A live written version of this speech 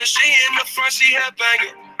front, she head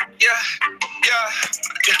banging. Yeah.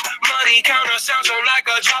 Money counter sounds on like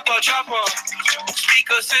a chopper.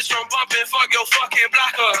 Speaker system bumping, fuck your fucking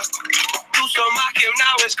blocker. Do some mock him,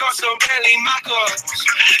 now it's custom barely mockers.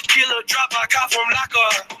 Killer drop, I caught from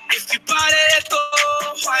locker. If you buy that echo,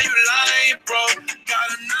 why you lying, bro? Got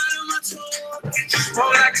a knot in my toe. Just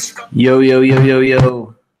roll like a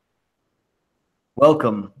Yo.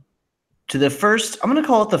 Welcome to the first, I'm going to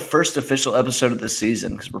call it the first official episode of the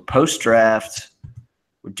season because we're post-draft.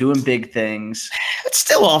 We're doing big things. It's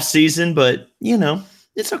still off season, but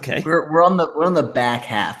it's okay. We're on the back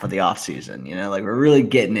half of the off season. Like we're really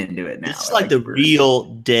getting into it now. It's like the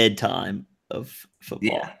real dead time of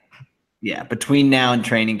football. Yeah. Between now and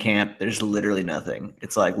training camp, there's literally nothing.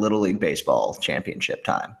 It's like Little League baseball championship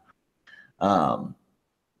time.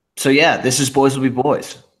 So yeah, this is Boys Will Be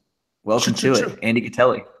Boys. Welcome to it, Andy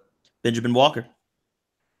Catelli, Benjamin Walker.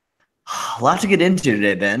 A lot to get into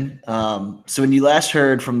today, Ben. So when you last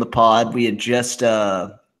heard from the pod, we had just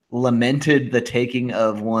lamented the taking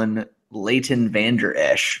of one Leighton Vander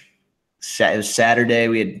Esch. It was Saturday.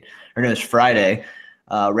 It was Friday.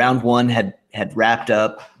 Round one had wrapped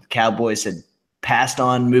up. The Cowboys had passed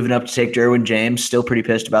on, moving up to take Derwin James. Still pretty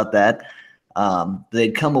pissed about that.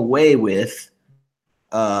 They'd come away with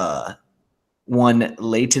one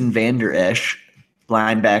Leighton Vander Esch,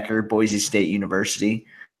 linebacker, Boise State University.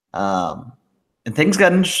 And things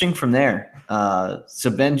got interesting from there. So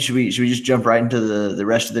Ben, should we just jump right into the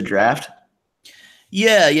rest of the draft?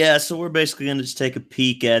 Yeah. So we're basically going to just take a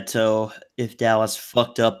peek at if Dallas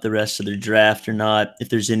fucked up the rest of their draft or not. If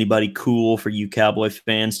there's anybody cool for you Cowboy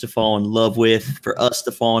fans to fall in love with, for us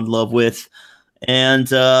to fall in love with, and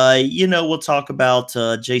we'll talk about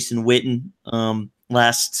Jason Witten.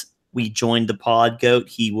 Last we joined the pod, Goat,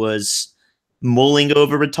 he was mulling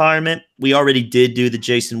over retirement. We already did do the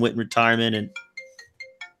Jason Witten retirement and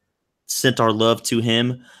sent our love to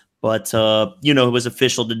him. But, it was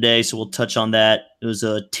official today, so we'll touch on that. It was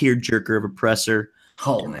a tearjerker of a presser.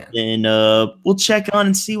 Oh, man. And we'll check on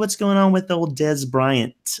and see what's going on with old Dez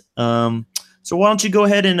Bryant. So why don't you go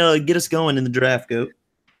ahead and get us going in the draft, Goat?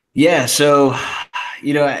 Yeah, so,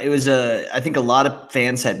 it was I think a lot of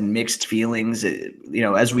fans had mixed feelings.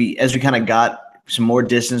 As we kind of got some more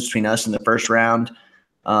distance between us and the first round.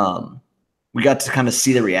 We got to kind of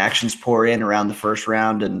see the reactions pour in around the first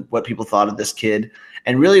round and what people thought of this kid.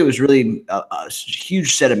 And really, it was really a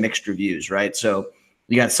huge set of mixed reviews, right? So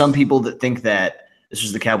you got some people that think that this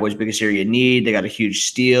was the Cowboys' biggest area of need. They got a huge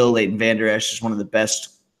steal. Leighton Vander Esch is one of the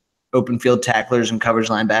best open field tacklers and coverage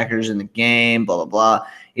linebackers in the game, blah, blah, blah.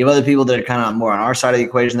 You have other people that are kind of more on our side of the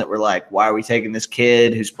equation that were like, why are we taking this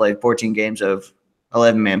kid who's played 14 games of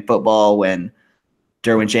 11-man football when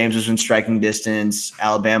Derwin James was in striking distance?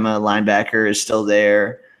 Alabama linebacker is still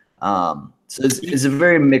there. So it's a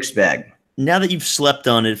very mixed bag. Now that you've slept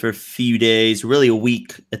on it for a few days, really a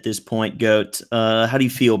week at this point, Goat, how do you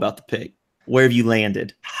feel about the pick? Where have you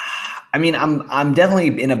landed? I mean, I'm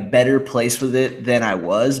definitely in a better place with it than I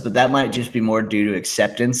was, but that might just be more due to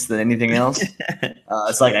acceptance than anything else.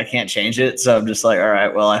 It's like I can't change it, so I'm just like, all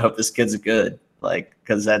right, well, I hope this kid's good,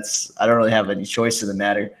 because I don't really have any choice in the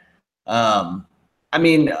matter. I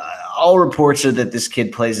mean, all reports are that this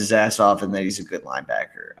kid plays his ass off and that he's a good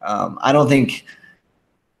linebacker. I don't think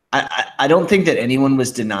that anyone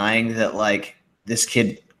was denying that this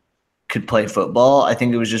kid could play football. I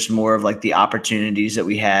think it was just more of the opportunities that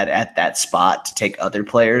we had at that spot to take other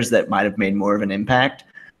players that might have made more of an impact.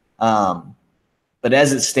 But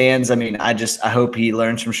as it stands, I mean, I hope he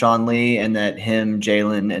learns from Sean Lee and that him,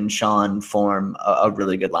 Jalen, and Sean form a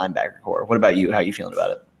really good linebacker core. What about you? How are you feeling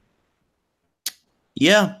about it?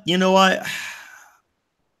 Yeah,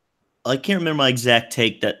 I can't remember my exact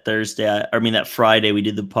take that Thursday. That Friday we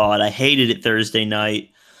did the pod. I hated it Thursday night.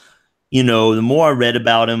 The more I read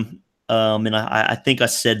about him, and I think I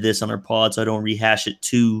said this on our pod, so I don't rehash it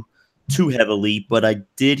too heavily, but I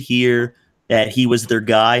did hear that he was their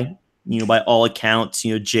guy. By all accounts,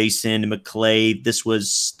 Jason and McClay, this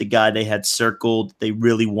was the guy they had circled, they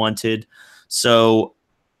really wanted. So,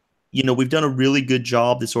 we've done a really good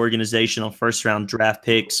job, this organization, on first-round draft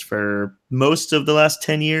picks for most of the last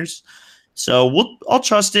 10 years. So I'll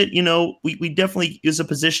trust it. We definitely is a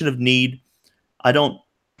position of need. I don't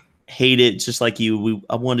hate it, just like you.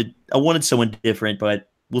 I wanted someone different, but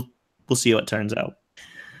we'll see how it turns out.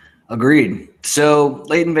 Agreed. So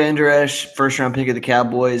Leighton Vander Esch, first-round pick of the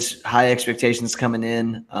Cowboys, high expectations coming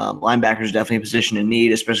in. Linebackers definitely a position in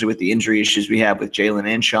need, especially with the injury issues we have with Jalen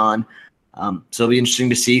and Sean. So it'll be interesting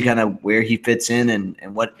to see kind of where he fits in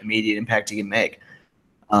and what immediate impact he can make.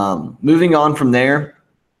 Moving on from there,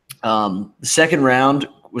 the second round,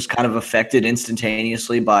 was kind of affected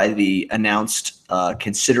instantaneously by the announced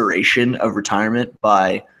consideration of retirement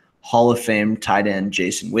by Hall of Fame tight end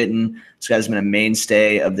Jason Witten. This guy's been a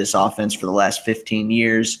mainstay of this offense for the last 15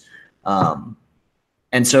 years.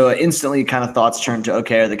 And so instantly kind of thoughts turned to,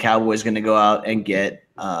 okay, are the Cowboys going to go out and get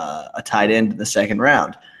a tight end in the second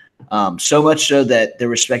round? So much so that there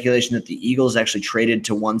was speculation that the Eagles actually traded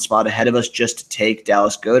to one spot ahead of us just to take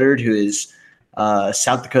Dallas Goedert, who is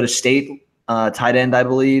South Dakota State tight end, I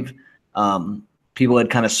believe. People had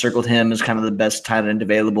kind of circled him as kind of the best tight end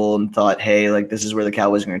available and thought, hey, like this is where the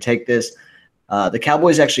Cowboys are going to take this. The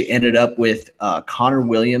Cowboys actually ended up with Connor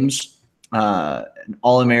Williams, an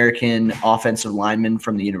All-American offensive lineman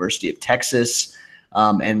from the University of Texas.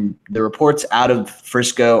 And the reports out of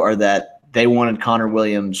Frisco are that they wanted Connor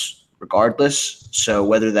Williams regardless. So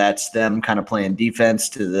whether that's them kind of playing defense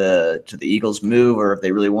to the Eagles move or if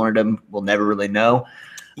they really wanted him, we'll never really know.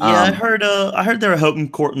 Yeah, I heard they were hoping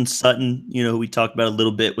Courtland Sutton, who we talked about a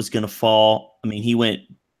little bit, was going to fall. I mean, he went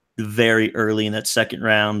very early in that second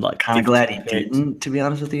round. Like, kind of glad he didn't, to be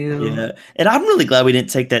honest with you. Yeah, and I'm really glad we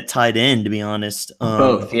didn't take that tight end, to be honest.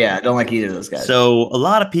 Both, yeah. I don't like either of those guys. So a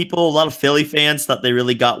lot of Philly fans thought they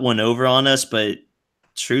really got one over on us, but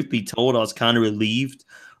truth be told, I was kind of relieved.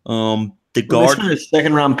 The guard, a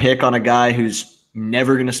second round pick on a guy who's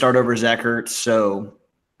never going to start over Zach Ertz, so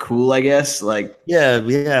cool, I guess. Like,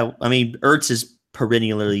 yeah. I mean, Ertz is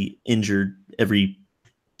perennially injured every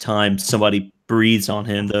time somebody breathes on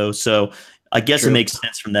him, though. So I guess it makes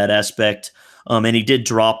sense from that aspect. And he did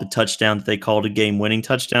drop a touchdown that they called a game-winning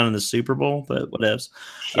touchdown in the Super Bowl, but whatevs.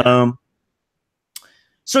 Yeah.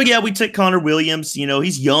 So, yeah, we took Connor Williams.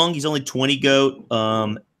 He's young. He's only 20 GOAT.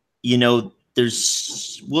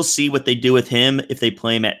 We'll see what they do with him, if they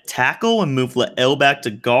play him at tackle and move L back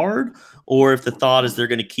to guard, or if the thought is they're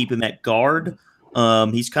going to keep him at guard.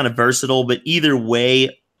 He's kind of versatile, but either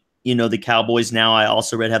way, the Cowboys now, I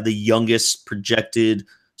also read, have the youngest projected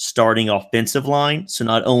starting offensive line. So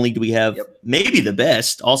not only do we have maybe the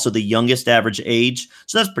best, also the youngest average age.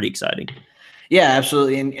 So that's pretty exciting. Yeah,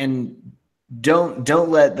 absolutely. And don't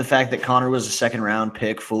let the fact that Connor was a second round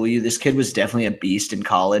pick fool you. This kid was definitely a beast in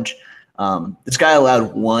college. This guy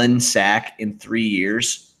allowed 1 sack in 3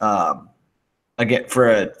 years. Again, for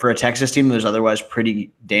a Texas team that was otherwise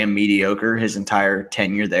pretty damn mediocre his entire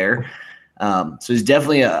tenure there. So he's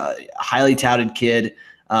definitely a highly touted kid.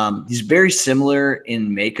 He's very similar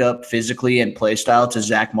in makeup, physically, and play style to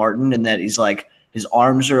Zach Martin, in that he's like, his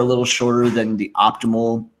arms are a little shorter than the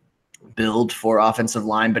optimal build for offensive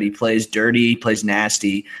line, but he plays dirty, he plays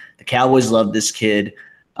nasty. The Cowboys love this kid.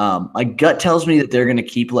 My gut tells me that they're going to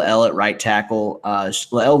keep L at right tackle.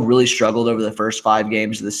 L really struggled over the first 5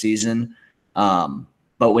 games of the season.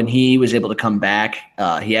 But when he was able to come back,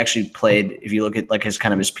 he actually played, if you look at like his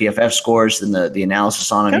PFF scores and the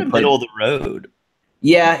analysis on him, kind of middle of the road.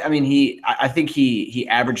 Yeah, I mean, I think he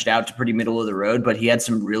averaged out to pretty middle of the road, but he had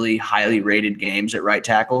some really highly rated games at right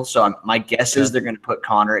tackle. So my guess is they're going to put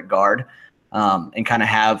Connor at guard, and kind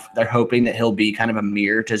of they're hoping that he'll be kind of a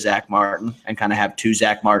mirror to Zach Martin and kind of have 2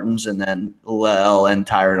 Zach Martins and then L and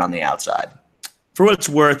Tyrod on the outside. For what it's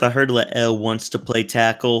worth, I heard L wants to play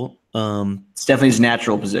tackle. It's definitely his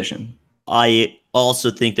natural position. I also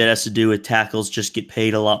think that has to do with tackles just get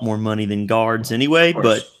paid a lot more money than guards anyway,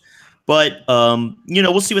 but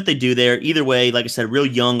we'll see what they do there. Either way, like I said, a real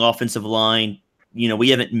young offensive line. We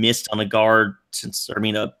haven't missed on a guard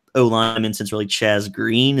a O-lineman since really Chaz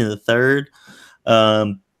Green in the third.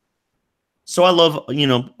 So I love,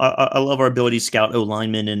 I love our ability to scout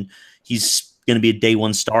O-lineman, and he's going to be a day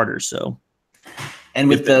 1 starter. So, and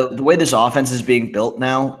with the way this offense is being built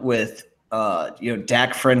now, with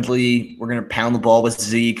Dak friendly, we're going to pound the ball with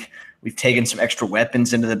Zeke. We've taken some extra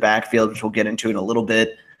weapons into the backfield, which we'll get into in a little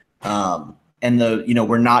bit. And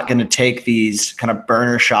we're not going to take these kind of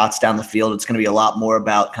burner shots down the field. It's going to be a lot more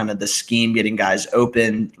about kind of the scheme, getting guys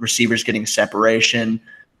open, receivers getting separation.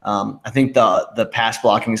 I think the pass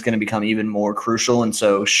blocking is going to become even more crucial. And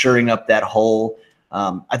so shoring up that hole,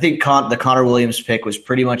 I think the Connor Williams pick was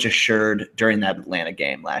pretty much assured during that Atlanta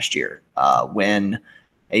game last year, when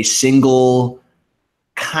a single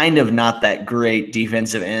kind of not that great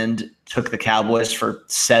defensive end took the Cowboys for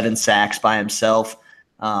 7 sacks by himself.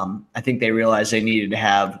 I think they realized they needed to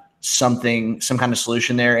have some kind of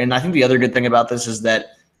solution there. And I think the other good thing about this is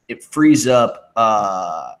that it frees up,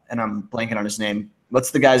 and I'm blanking on his name.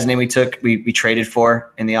 What's the guy's name we traded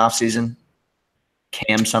for in the offseason?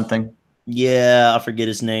 Cam something. Yeah, I forget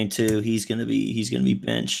his name too. He's gonna be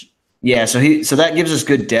bench. Yeah, so that gives us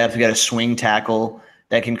good depth. We got a swing tackle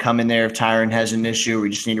that can come in there if Tyron has an issue. We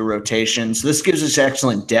just need a rotation. So this gives us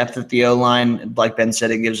excellent depth at the O-line. Like Ben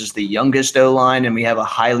said, it gives us the youngest O-line, and we have a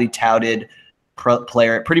highly touted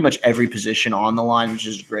player at pretty much every position on the line, which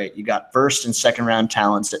is great. You got first and second round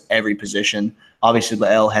talents at every position. Obviously,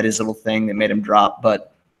 Lael had his little thing that made him drop,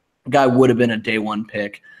 but the guy would have been a day one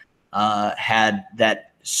pick had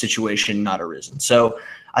that situation not arisen. So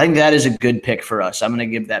I think that is a good pick for us. I'm going to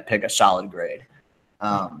give that pick a solid grade.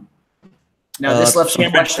 Now, this left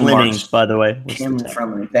some question marks. By the way. Cameron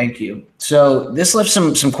Friendly, thank you. So this left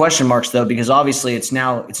some question marks, though, because obviously it's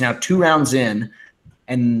now 2 rounds in,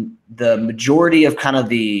 and the majority of kind of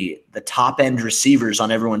the top-end receivers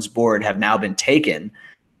on everyone's board have now been taken,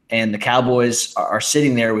 and the Cowboys are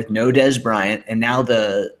sitting there with no Dez Bryant, and now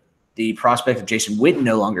the prospect of Jason Witten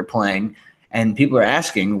no longer playing, and people are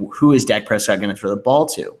asking, who is Dak Prescott going to throw the ball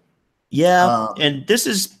to? Yeah, and this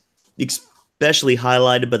is especially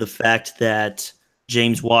highlighted by the fact that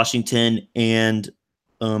James Washington and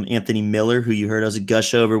Anthony Miller, who you heard us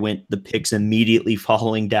gush over, went the picks immediately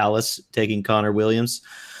following Dallas taking Connor Williams,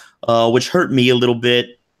 which hurt me a little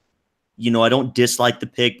bit. I don't dislike the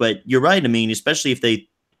pick, but you're right. I mean, especially if they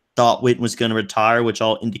thought Witten was going to retire, which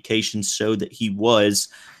all indications showed that he was,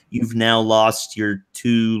 you've now lost your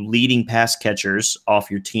 2 leading pass catchers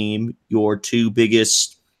off your team, your 2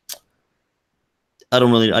 biggest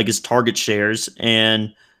target shares.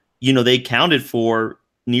 And, they accounted for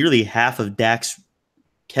nearly half of Dak's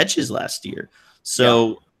catches last year.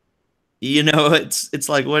 So, it's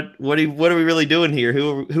like, what are we really doing here?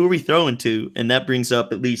 Who are we throwing to? And that brings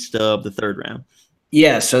up at least the third round.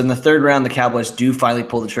 Yeah, so in the third round, the Cowboys do finally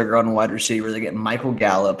pull the trigger on a wide receiver. They get Michael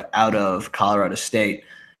Gallup out of Colorado State.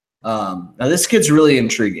 Now, this kid's really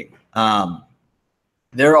intriguing.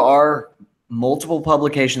 There are multiple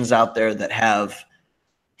publications out there that have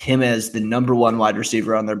him as the number 1 wide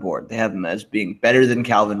receiver on their board. They have him as being better than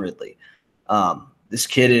Calvin Ridley. This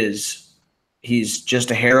kid he's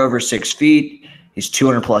just a hair over 6 feet. He's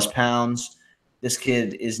 200 plus pounds. This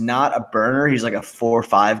kid is not a burner. He's like a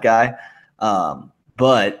 4-5 guy,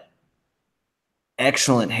 but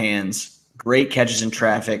excellent hands, great catches in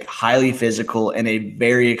traffic, highly physical, and a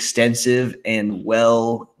very extensive and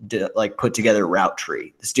put together route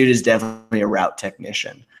tree. This dude is definitely a route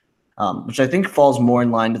technician. Which I think falls more in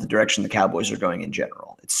line to the direction the Cowboys are going in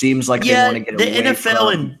general. It seems like they want to get away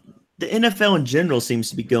from the NFL in general seems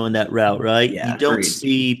to be going that route, right? Yeah, you don't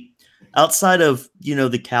see outside of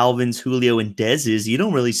the Calvins, Julio, and Dez's, you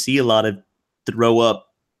don't really see a lot of throw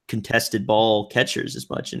up contested ball catchers as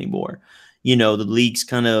much anymore. The league's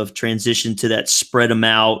kind of transitioned to that spread them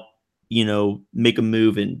out, make a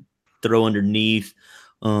move and throw underneath.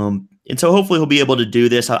 And so hopefully he'll be able to do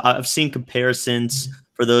this. I've seen comparisons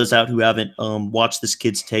for those out who haven't watched this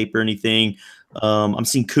kid's tape or anything. I'm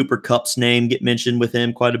seeing Cooper Kupp's name get mentioned with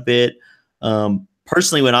him quite a bit.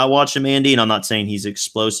 Personally, when I watch him, Andy, and I'm not saying he's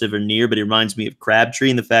explosive or near, but he reminds me of Crabtree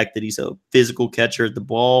in the fact that he's a physical catcher at the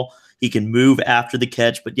ball. He can move after the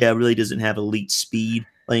catch, but really doesn't have elite speed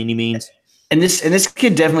by any means. And this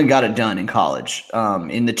kid definitely got it done in college.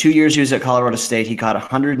 In the 2 years he was at Colorado State, he caught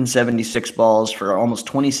 176 balls for almost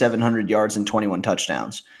 2,700 yards and 21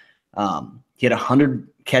 touchdowns. He had a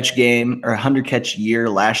 100-catch game or 100-catch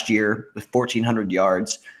year last year with 1,400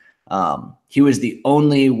 yards. He was the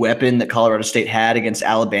only weapon that Colorado State had against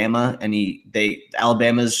Alabama, and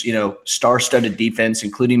Alabama's star-studded defense,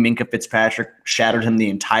 including Minkah Fitzpatrick, shattered him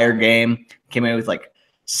the entire game. Came away with like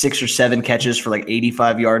 6 or 7 catches for like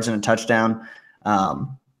 85 yards and a touchdown. So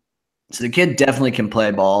the kid definitely can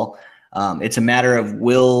play ball. It's a matter of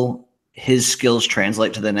will his skills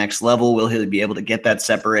translate to the next level? Will he be able to get that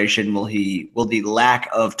separation? Will the lack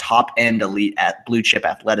of top-end elite at blue chip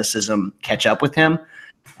athleticism catch up with him?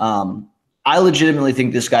 I legitimately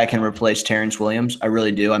think this guy can replace Terrence Williams. I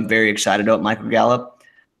really do. I'm very excited about Michael Gallup.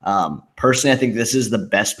 Personally, I think this is the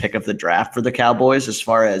best pick of the draft for the Cowboys as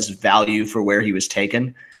far as value for where he was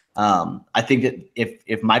taken. I think that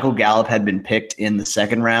if Michael Gallup had been picked in the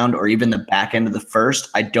second round or even the back end of the first,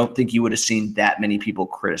 I don't think you would have seen that many people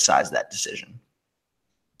criticize that decision.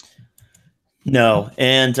 No.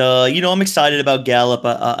 And, I'm excited about Gallup.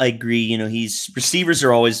 I agree. Receivers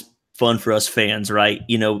are always fun for us fans, right?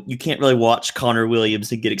 You can't really watch Connor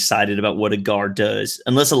Williams and get excited about what a guard does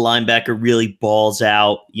unless a linebacker really balls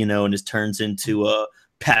out, and just turns into a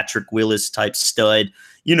Patrick Willis type stud.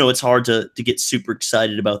 It's hard to get super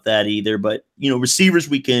excited about that either. But, receivers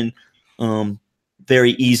we can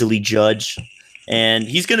very easily judge. And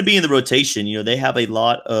he's going to be in the rotation. They have a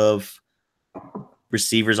lot of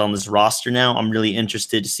receivers on this roster now. I'm really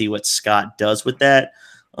interested to see what Scott does with that.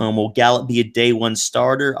 Will Gallup be a day one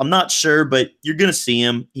starter? I'm not sure, but you're going to see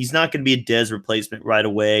him. He's not going to be a Dez replacement right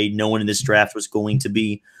away. No one in this draft was going to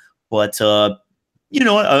be. But, I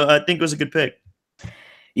think it was a good pick.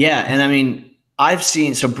 Yeah, and I mean, I've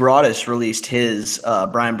seen – so Broadus released his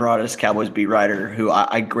Brian Broadus, Cowboys beat writer, who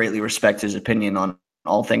I greatly respect his opinion on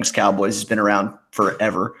all things Cowboys. He's been around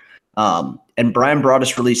forever. And Brian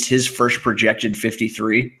Broadus released his first projected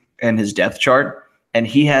 53 and his depth chart, and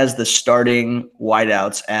he has the starting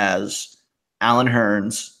wideouts as Allen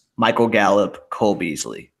Hurns, Michael Gallup, Cole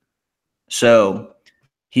Beasley. So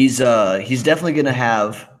he's definitely going to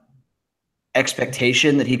have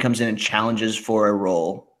expectation that he comes in and challenges for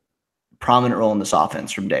a prominent role in this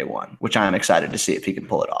offense from day one, which I'm excited to see if he can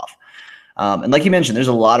pull it off. And like you mentioned, there's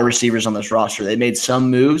a lot of receivers on this roster. They made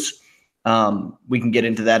some moves. We can get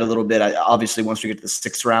into that a little bit. Obviously, once we get to the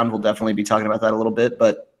 6th round, we'll definitely be talking about that a little bit.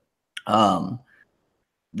 But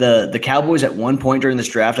the Cowboys at one point during this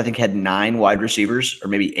draft, I think, had 9 wide receivers or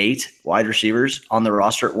maybe 8 wide receivers on the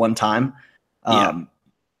roster at one time. And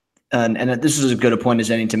this is as good a point as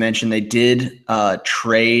any to mention. They did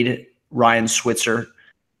trade Ryan Switzer.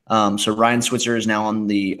 So Ryan Switzer is now on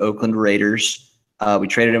the Oakland Raiders. We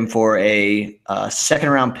traded him for a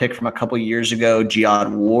second-round pick from a couple years ago,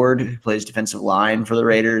 Jihad Ward, who plays defensive line for the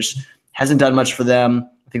Raiders. Hasn't done much for them.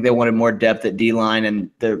 I think they wanted more depth at D-line, and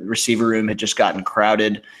the receiver room had just gotten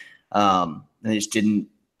crowded. They just didn't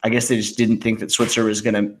think that Switzer was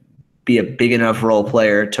going to be a big enough role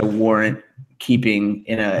player to warrant keeping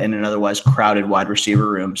in an otherwise crowded wide receiver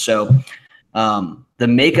room. So the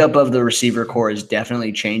makeup of the receiver core is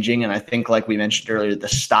definitely changing. And I think, like we mentioned earlier, the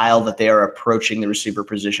style that they are approaching the receiver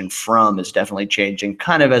position from is definitely changing,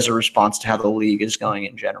 kind of as a response to how the league is going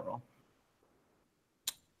in general.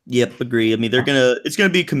 Yep, agree. I mean, it's gonna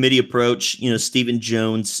be a committee approach. Stephen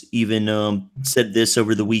Jones even said this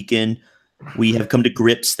over the weekend. We have come to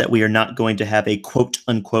grips that we are not going to have a quote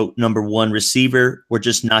unquote number one receiver. We're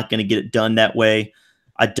just not going to get it done that way.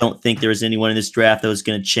 I don't think there is anyone in this draft that was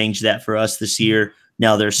going to change that for us this year.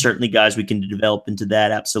 Now, there are certainly guys we can develop into that.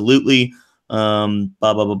 Absolutely. And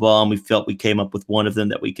we felt we came up with one of them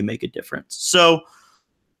that we can make a difference. So,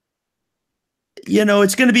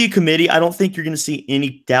 it's going to be a committee. I don't think you're going to see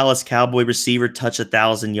any Dallas Cowboy receiver touch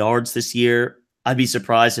 1,000 yards this year. I'd be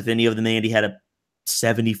surprised if any of them, Andy, had a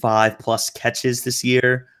 75 plus catches this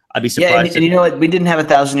year. I'd be surprised. Yeah, and you know what? We didn't have a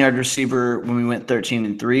 1,000-yard receiver when we went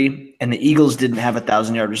 13-3, and the Eagles didn't have a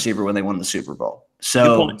 1,000-yard receiver when they won the Super Bowl.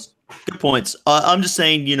 So good points. I'm just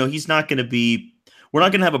saying, he's not going to be. We're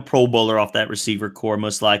not going to have a Pro Bowler off that receiver core.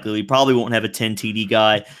 Most likely, we probably won't have a 10 TD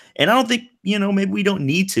guy, and I don't think maybe we don't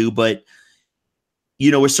need to, but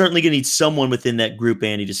we're certainly going to need someone within that group,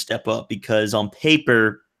 Andy, to step up, because on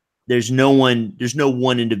paper, there's no one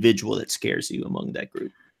individual that scares you among that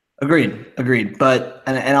group. Agreed. But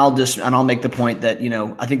I'll make the point that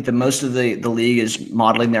I think the most of the league is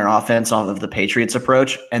modeling their offense off of the Patriots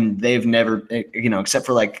approach, and they've never except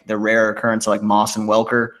for like the rare occurrence of like Moss and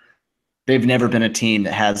Welker, they've never been a team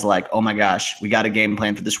that has like, oh my gosh, we got a game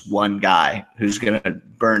plan for this one guy who's gonna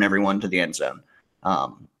burn everyone to the end zone.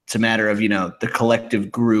 It's a matter of the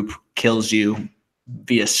collective group kills you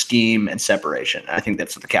via scheme and separation. And I think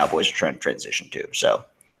that's what the Cowboys are trying to transition to. So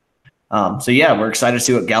yeah, we're excited to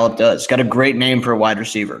see what Gallup does. Got a great name for a wide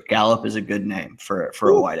receiver. Gallup is a good name for a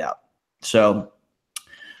wideout. So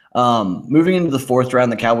moving into the 4th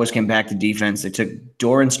round, the Cowboys came back to defense. They took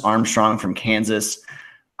Dorrance Armstrong from Kansas.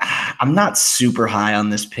 I'm not super high on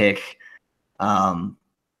this pick.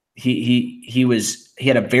 He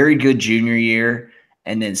had a very good junior year.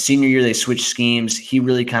 And then senior year, they switched schemes. He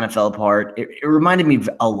really kind of fell apart. It reminded me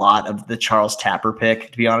a lot of the Charles Tapper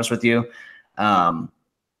pick, to be honest with you.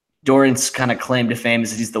 Dorrance kind of claimed to fame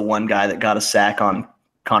as he's the one guy that got a sack on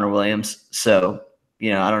Connor Williams. So,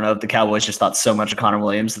 I don't know if the Cowboys just thought so much of Connor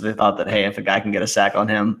Williams that they thought that, hey, if a guy can get a sack on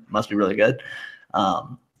him, must be really good.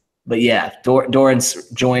 But yeah, Dorrance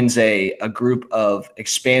joins a group of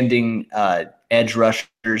expanding edge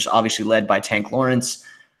rushers, obviously led by Tank Lawrence.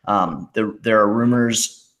 There are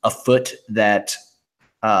rumors afoot that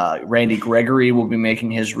Randy Gregory will be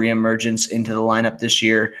making his reemergence into the lineup this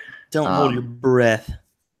year. Don't hold your breath.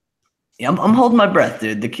 Yeah, I'm holding my breath,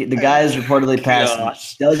 dude. The guy has reportedly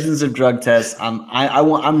passed dozens of drug tests.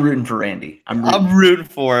 I'm rooting for Randy. I'm rooting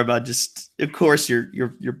for him. Of course,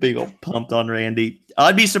 you're big old pumped on Randy.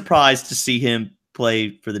 I'd be surprised to see him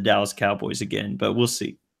play for the Dallas Cowboys again, but we'll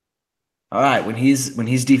see. All right, when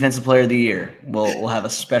he's Defensive Player of the Year, we'll have a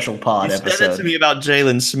special pod episode. Said it to me about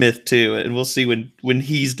Jalen Smith too, and we'll see when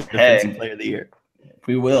he's Defensive Player of the Year.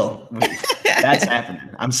 We will. That's happening.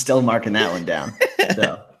 I'm still marking that one down.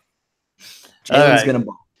 So Jalen's gonna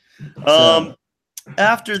ball.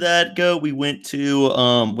 After that, we went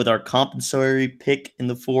to with our compensatory pick in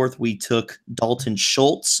the 4th. We took Dalton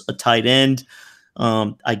Schultz, a tight end.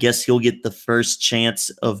 I guess he'll get the first chance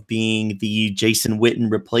of being the Jason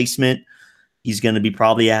Witten replacement. He's going to be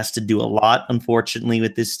probably asked to do a lot, unfortunately,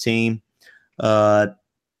 with this team. He's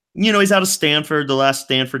out of Stanford, the last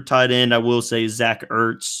Stanford tight end. I will say Zach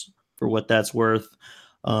Ertz, for what that's worth.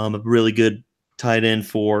 A really good tight end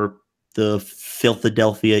for the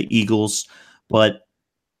Philadelphia Eagles. But,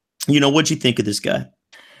 what'd you think of this guy?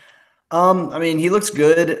 I mean, he looks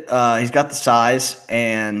good. He's got the size,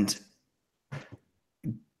 and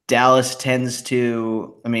Dallas tends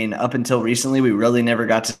to, I mean, up until recently, we really never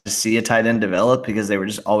got to see a tight end develop because they were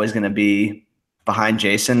just always going to be behind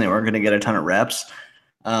Jason. They weren't going to get a ton of reps.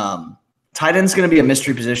 Tight end's going to be a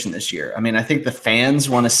mystery position this year. I mean, I think the fans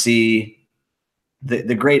want to see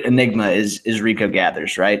the great enigma is Rico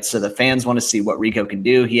Gathers, right? So the fans want to see what Rico can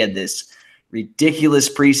do. He had this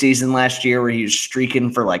ridiculous preseason last year where he was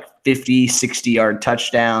streaking for like 50, 60-yard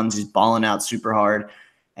touchdowns. He's balling out super hard.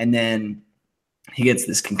 And then he gets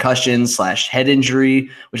this concussion / head injury,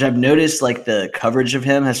 which I've noticed like the coverage of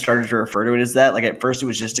him has started to refer to it as that. Like at first it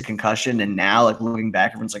was just a concussion, and now like looking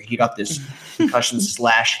back, everyone's like he got this concussion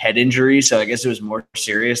 / head injury. So I guess it was more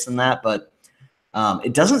serious than that. But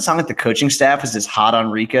it doesn't sound like the coaching staff is as hot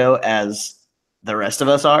on Rico as the rest of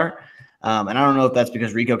us are. And I don't know if that's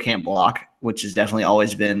because Rico can't block, which has definitely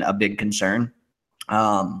always been a big concern.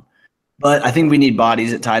 But I think we need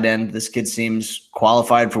bodies at tight end. This kid seems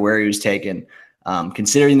qualified for where he was taken.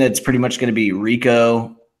 Considering that it's pretty much going to be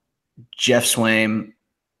Rico, Jeff Swaim,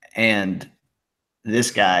 and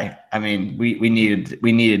this guy. I mean, we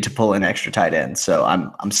needed to pull in extra tight end. So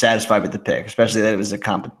I'm satisfied with the pick, especially that it was a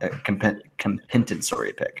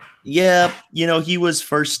compensatory pick. Yeah, he was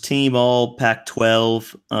first team all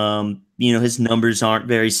Pac-12. His numbers aren't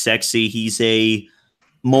very sexy. He's a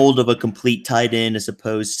mold of a complete tight end as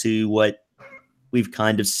opposed to what we've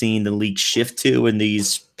kind of seen the league shift to in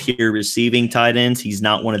these pure receiving tight ends. He's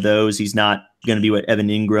not one of those. He's not going to be what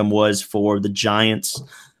Evan Ingram was for the Giants.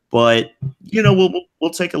 But,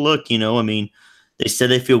 we'll take a look. I mean, they said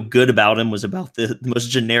they feel good about him was about the most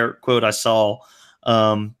generic quote I saw.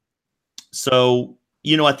 So,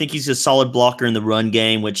 I think he's a solid blocker in the run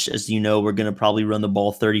game, which, as you know, we're going to probably run the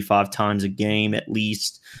ball 35 times a game at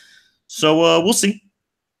least. So we'll see.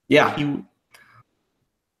 Yeah.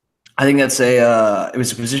 I think that's it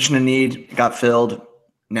was a position of need, got filled.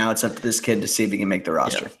 Now it's up to this kid to see if he can make the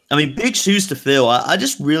roster. Yeah. I mean, big shoes to fill. I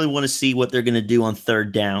just really want to see what they're going to do on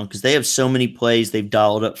third down because they have so many plays they've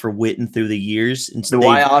dialed up for Witten through the years. And the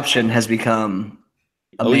Y option has become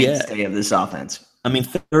a mainstay of this offense. I mean,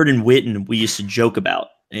 third and Witten we used to joke about.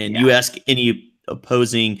 And you ask any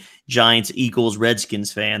opposing Giants, Eagles,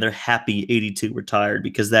 Redskins fan, they're happy 82 retired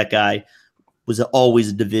because that guy was always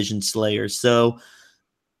a division slayer. So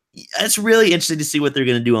it's really interesting to see what they're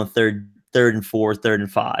going to do on third and 4, 3rd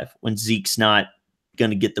and 5 when Zeke's not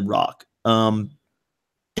going to get the rock.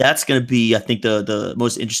 That's going to be, I think, the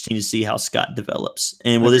most interesting to see how Scott develops.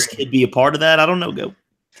 And will this kid be a part of that? I don't know.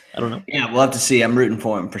 I don't know. Yeah, we'll have to see. I'm rooting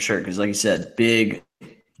for him for sure because, like you said, big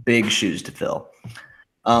shoes to fill.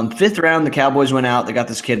 5th round, the Cowboys went out. They got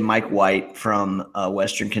this kid, Mike White, from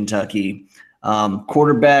Western Kentucky.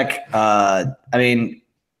 Quarterback, I mean,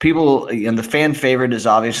 people, the fan favorite is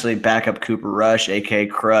obviously backup Cooper Rush, a.k.a.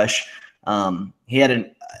 Crush. He had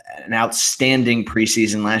an outstanding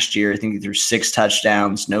preseason last year. I think he threw 6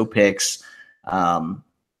 touchdowns, no picks.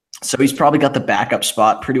 So he's probably got the backup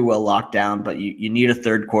spot pretty well locked down, but you need a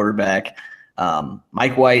third quarterback.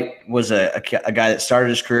 Mike White was a guy that started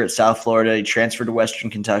his career at South Florida. He transferred to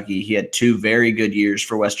Western Kentucky. He had 2 very good years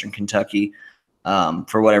for Western Kentucky,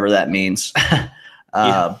 for whatever that means.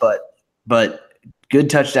 But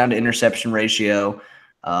good touchdown to interception ratio.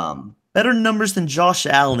 Better numbers than Josh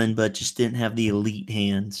Allen, but just didn't have the elite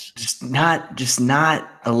hands. Just not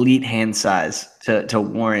elite hand size to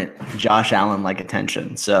warrant Josh Allen like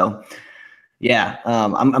attention. So yeah,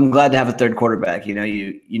 I'm glad to have a third quarterback.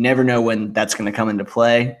 You never know when that's going to come into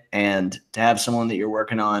play, and to have someone that you're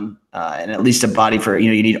working on, and at least a body for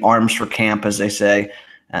you need arms for camp, as they say,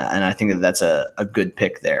 and I think that's a good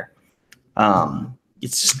pick there.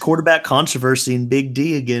 It's just quarterback controversy in Big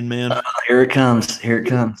D again, man. Here it comes.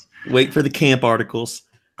 Wait for the camp articles.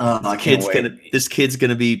 I can't wait. This kid's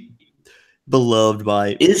gonna be beloved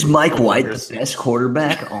by. Is Mike White the best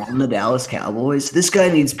quarterback on the Dallas Cowboys? This guy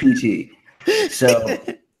needs PT. So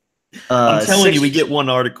I'm telling you, we get one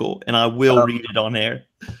article, and I will read it on air.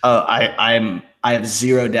 I have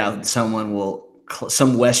zero doubt that some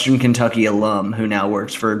Western Kentucky alum who now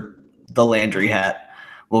works for the Landry Hat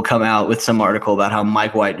will come out with some article about how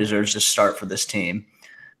Mike White deserves to start for this team.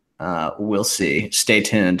 We'll see. Stay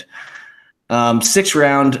tuned. Sixth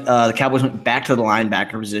round, the Cowboys went back to the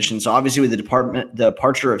linebacker position. So obviously with the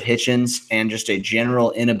departure of Hitchens and just a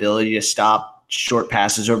general inability to stop short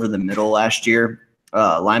passes over the middle last year,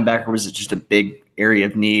 linebacker was just a big area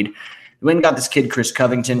of need. We went and got this kid, Chris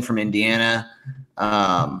Covington from Indiana.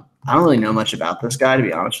 I don't really know much about this guy, to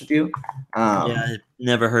be honest with you. Yeah, I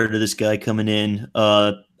never heard of this guy coming in.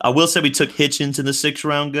 I will say we took Hitchens in the 6th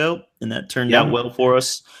round and that turned out well for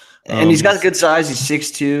us. And he's got a good size. He's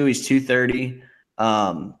 6'2", he's 230.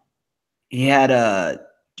 He had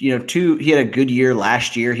a good year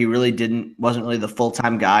last year. He really wasn't really the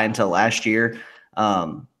full-time guy until last year.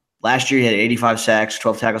 Last year he had 85 sacks,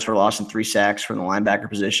 12 tackles for loss, and 3 sacks from the linebacker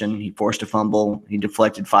position. He forced a fumble. He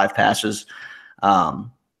deflected 5 passes.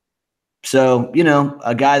 So,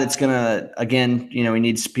 a guy that's going to, again, he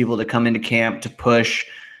needs people to come into camp to push.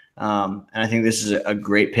 And I think this is a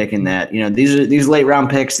great pick in that, these late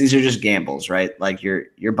round picks, these are just gambles, right? Like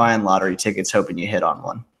you're buying lottery tickets, hoping you hit on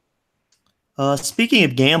one. Speaking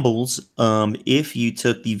of gambles, if you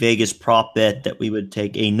took the Vegas prop bet that we would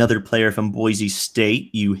take another player from Boise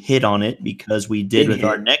State, you hit on it because we did with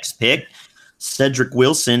our next pick, Cedric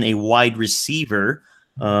Wilson, a wide receiver.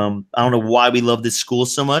 I don't know why we love this school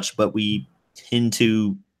so much, but we tend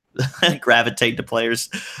to gravitate to players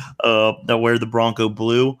that wear the Bronco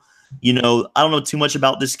blue. I don't know too much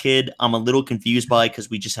about this kid. I'm a little confused by it because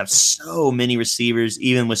we just have so many receivers,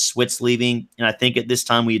 even with Switz leaving. And I think at this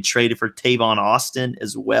time we had traded for Tavon Austin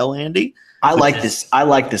as well, Andy. I like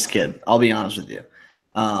this kid. I'll be honest with you.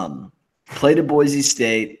 Played at Boise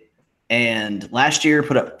State and last year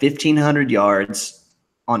put up 1,500 yards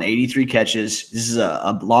on 83 catches. This is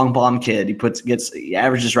a long bomb kid. He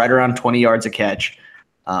averages right around 20 yards a catch.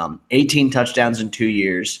 18 touchdowns in 2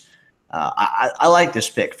 years. I like this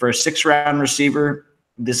pick for a 6th round receiver.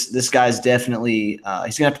 This guy's definitely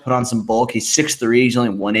he's gonna have to put on some bulk. He's 6'3", he's only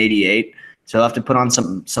 188, so he'll have to put on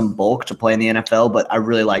some bulk to play in the NFL. But I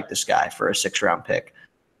really like this guy for a 6th round pick.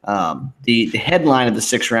 The headline of the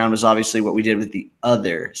 6th round was obviously what we did with the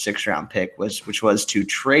other 6th round pick, which was to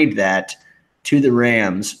trade that to the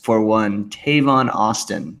Rams for one Tavon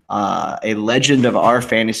Austin, a legend of our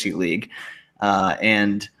fantasy league,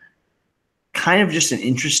 and kind of just an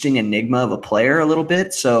interesting enigma of a player a little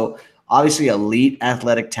bit. So obviously elite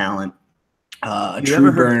athletic talent,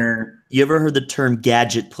 true burner. You ever heard the term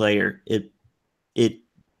gadget player? It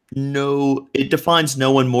defines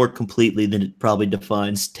no one more completely than it probably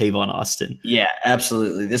defines Tavon Austin. Yeah,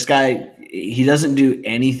 absolutely. This guy, he doesn't do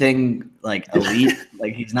anything like elite.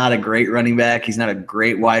 Like he's not a great running back. He's not a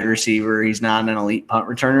great wide receiver. He's not an elite punt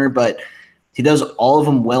returner, but he does all of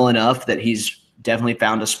them well enough that he's definitely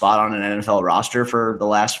found a spot on an NFL roster for the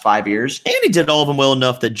last 5 years. And he did all of them well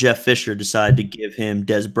enough that Jeff Fisher decided to give him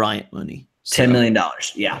Des Bryant money. So. $10 million.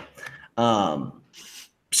 Yeah.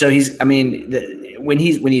 So when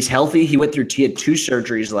he's healthy, he had 2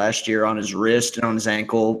 surgeries last year on his wrist and on his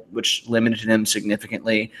ankle, which limited him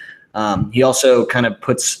significantly. He also kind of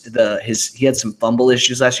he had some fumble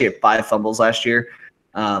issues last year. He had 5 fumbles last year.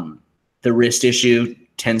 The wrist issue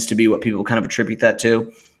tends to be what people kind of attribute that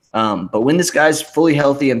to. But when this guy's fully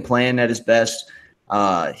healthy and playing at his best,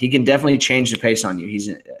 he can definitely change the pace on you. He's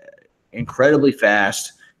incredibly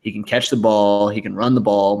fast. He can catch the ball. He can run the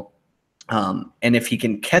ball. And if he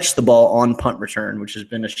can catch the ball on punt return, which has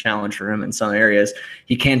been a challenge for him in some areas,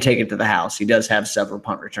 he can take it to the house. He does have several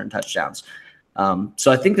punt return touchdowns.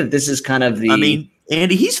 So I think that this is kind of Andy,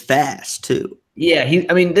 he's fast too. Yeah,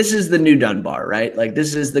 this is the new Dunbar, right? Like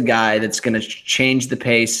this is the guy that's going to change the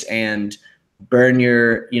pace and burn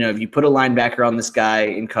if you put a linebacker on this guy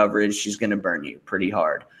in coverage, he's going to burn you pretty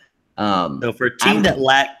hard. So for a team that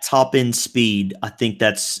lacked top end speed, I think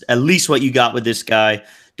that's at least what you got with this guy.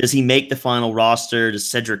 Does he make the final roster? Does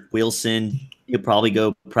Cedric Wilson, he'll probably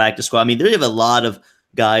go practice squad. They have a lot of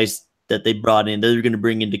guys that they brought in that they're going to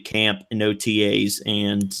bring into camp and OTAs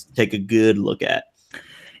and take a good look at.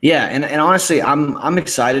 Yeah, and honestly, I'm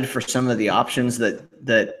excited for some of the options that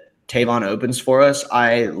Tavon opens for us.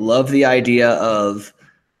 I love the idea of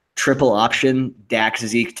triple option Dak,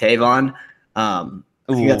 Zeke, Tavon. I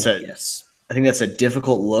think that's a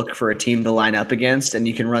difficult look for a team to line up against, and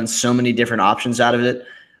you can run so many different options out of it.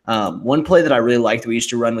 One play that I really liked we used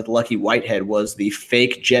to run with Lucky Whitehead was the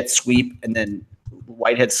fake jet sweep, and then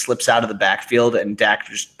Whitehead slips out of the backfield, and Dak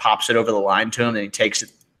just pops it over the line to him, and he takes it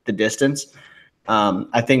the distance.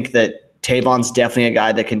 I think that Tavon's definitely a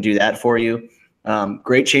guy that can do that for you.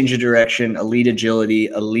 Great change of direction, elite agility,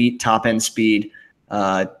 elite top-end speed.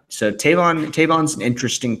 So Tavon's an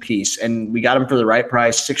interesting piece, and we got him for the right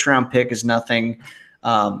price. 6th round pick is nothing.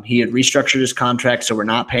 He had restructured his contract, so we're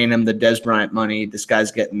not paying him the Dez Bryant money. This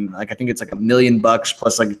guy's getting I think it's like $1 million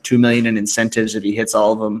plus like $2 million in incentives if he hits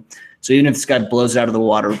all of them. So even if this guy blows it out of the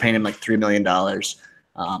water, we're paying him like $3 million.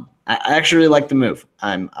 I actually really like the move.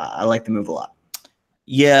 I like the move a lot.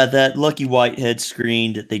 Yeah, that Lucky Whitehead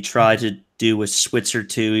screen that they tried to do with Switzer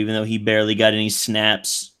too, even though he barely got any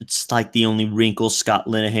snaps. It's like the only wrinkle Scott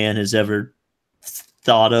Linehan has ever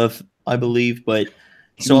thought of, I believe. But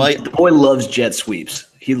the boy loves jet sweeps.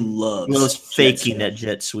 He loves faking that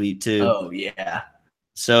jet sweep too. Oh yeah.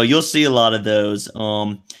 So you'll see a lot of those.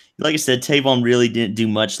 Like I said, Tavon really didn't do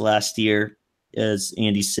much last year, as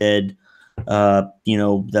Andy said.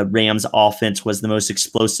 The Rams offense was the most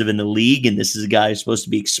explosive in the league, and this is a guy who's supposed to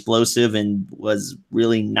be explosive and was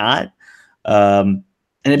really not. And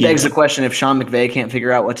it begs the question, if Sean McVay can't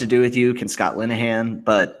figure out what to do with you, can Scott Linehan?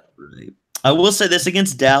 But I will say this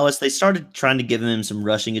against Dallas, they started trying to give him some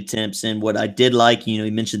rushing attempts. And what I did like, he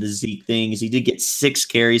mentioned the Zeke thing, is he did get 6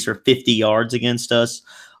 carries for 50 yards against us.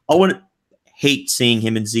 I wouldn't hate seeing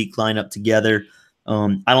him and Zeke line up together.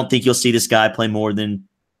 I don't think you'll see this guy play more than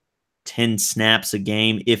 10 snaps a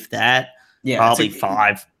game, if that. Yeah, probably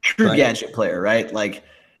 5. True gadget player, right? Like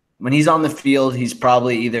when he's on the field, he's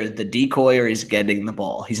probably either the decoy or he's getting the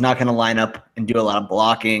ball. He's not going to line up and do a lot of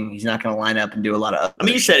blocking. He's not going to line up and do a lot of.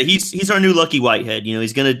 You said it. He's our new Lucky Whitehead.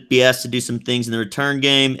 He's going to be asked to do some things in the return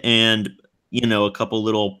game, and a couple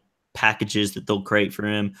little packages that they'll create for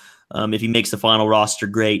him. If he makes the final roster,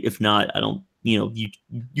 great. If not, I don't. You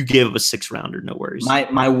gave up a 6-rounder, no worries.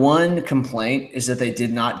 My one complaint is that they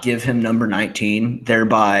did not give him number 19,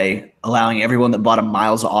 thereby allowing everyone that bought a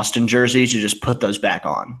Miles Austin jersey to just put those back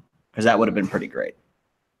on, because that would have been pretty great.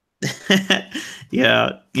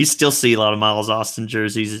 Yeah, you still see a lot of Miles Austin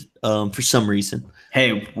jerseys for some reason.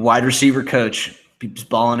 Hey, wide receiver coach, he's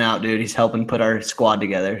balling out, dude. He's helping put our squad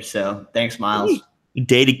together. So thanks, Miles. He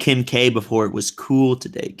dated Kim K before it was cool to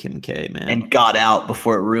date Kim K, man. And got out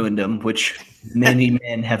before it ruined him, which many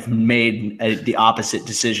men have made the opposite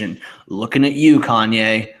decision. Looking at you,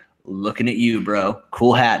 Kanye. Looking at you, bro.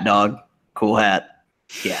 Cool hat, dog. Cool hat.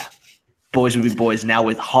 Yeah. Boys would be boys now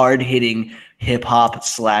with hard-hitting hip-hop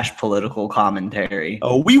 / political commentary.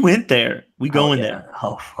 Oh, we went there. We going there.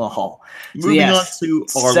 Moving on to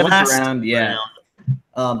our 7th last round. Yeah.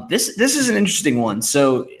 This is an interesting one.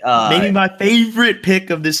 So maybe my favorite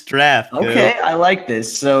pick of this draft. Okay, I like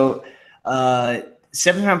this. So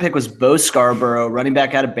 7th round pick was Bo Scarborough, running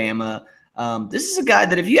back out of Bama. This is a guy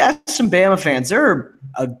that if you ask some Bama fans, there are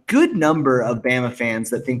a good number of Bama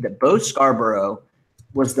fans that think that Bo Scarborough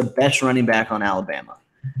was the best running back on Alabama.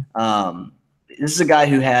 This is a guy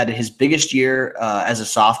who had his biggest year as a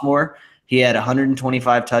sophomore. He had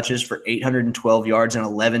 125 touches for 812 yards and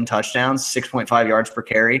 11 touchdowns, 6.5 yards per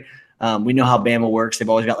carry. We know how Bama works. They've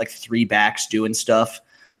always got like 3 backs doing stuff.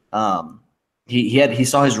 He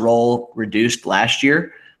saw his role reduced last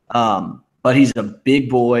year, but he's a big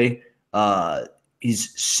boy.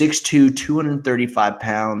 He's 6'2", 235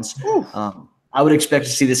 pounds. I would expect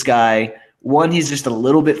to see this guy. One, he's just a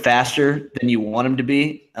little bit faster than you want him to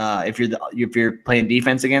be if you're playing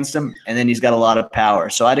defense against him, and then he's got a lot of power.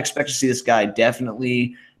 So I'd expect to see this guy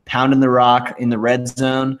definitely pounding the rock in the red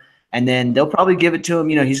zone, and then they'll probably give it to him.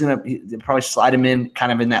 They'll probably slide him in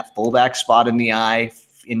kind of in that fullback spot in the eye,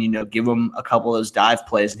 and give him a couple of those dive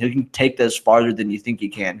plays, and he can take those farther than you think he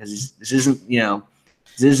can, because this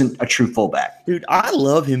isn't a true fullback. Dude, I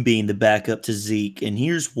love him being the backup to Zeke, and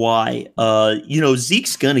here's why.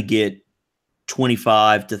 Zeke's gonna get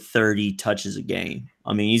 25 to 30 touches a game.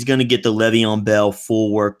 I mean, he's going to get the Le'Veon Bell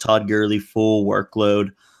full work, Todd Gurley full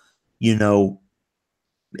workload,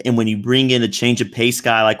 and when you bring in a change of pace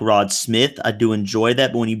guy like Rod Smith, I do enjoy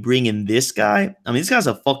that. But when you bring in this guy, I mean, this guy's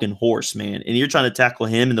a fucking horse, man. And you're trying to tackle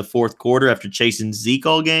him in the 4th quarter after chasing Zeke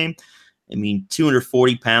all game. I mean,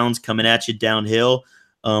 240 pounds coming at you downhill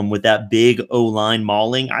with that big O-line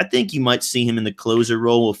mauling. I think you might see him in the closer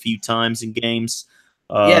role a few times in games.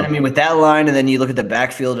 I mean, with that line, and then you look at the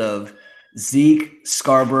backfield of Zeke,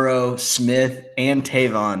 Scarborough, Smith, and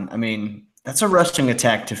Tavon. I mean, that's a rushing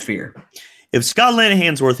attack to fear. If Scott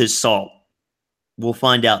Linehan's worth his salt, we'll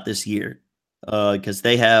find out this year because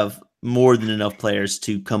they have more than enough players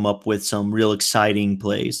to come up with some real exciting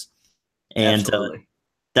plays. And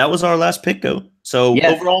that was our last pick, go. So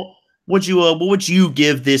overall, what would you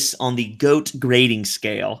give this on the GOAT grading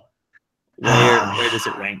scale? Where does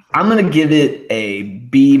it rank? I'm going to give it a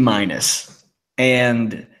B-.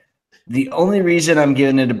 And the only reason I'm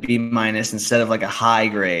giving it a B- instead of like a high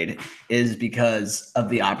grade is because of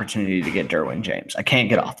the opportunity to get Derwin James. I can't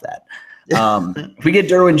get off that. If we get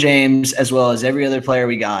Derwin James as well as every other player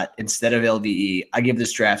we got instead of LVE, I give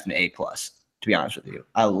this draft an A+. to be honest with you.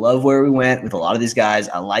 I love where we went with a lot of these guys.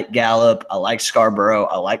 I like Gallup. I like Scarborough.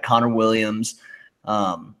 I like Connor Williams.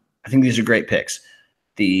 I think these are great picks.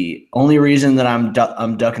 The only reason that I'm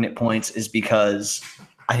ducking at points is because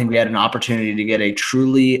I think we had an opportunity to get a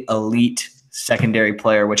truly elite secondary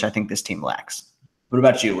player, which I think this team lacks. What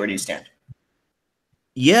about you? Where do you stand?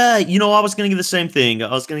 Yeah, I was going to give the same thing.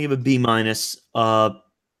 I was going to give a B-.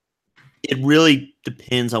 It really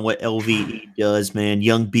depends on what LVE does, man.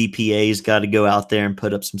 Young BPA's got to go out there and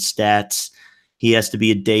put up some stats. He has to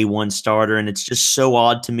be a day one starter, and it's just so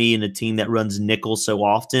odd to me in a team that runs nickel so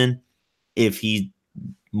often. If he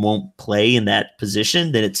won't play in that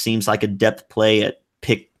position, then it seems like a depth play at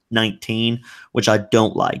pick 19, which I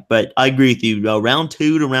don't like. But I agree with you. Round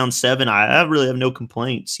 2 to round 7, I really have no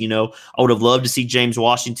complaints. I would have loved to see James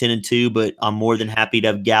Washington in 2, but I'm more than happy to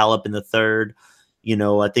have Gallup in the 3rd.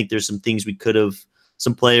 I think there's some things we could have,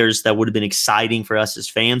 some players that would have been exciting for us as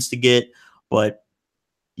fans to get, but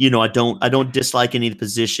I don't dislike any of the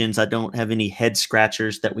positions. I don't have any head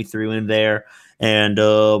scratchers that we threw in there. And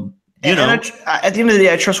at the end of the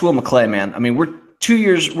day, I trust Will McClay, man. I mean,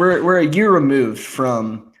 we're a year removed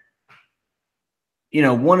from,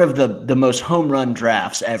 one of the most home run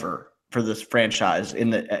drafts ever for this franchise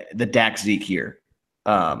in the Dak Zeke year.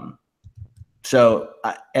 So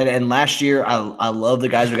last year, I love the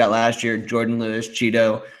guys we got last year: Jordan Lewis,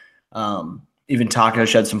 Cheeto, even Taco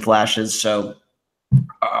showed some flashes. So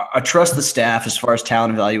I trust the staff as far as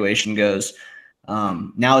talent evaluation goes.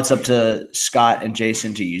 Now it's up to Scott and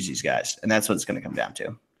Jason to use these guys, and that's what it's going to come down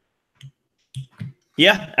to.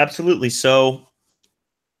 Yeah, absolutely. So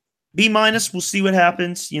B-, we'll see what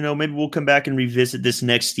happens. Maybe we'll come back and revisit this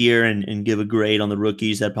next year and give a grade on the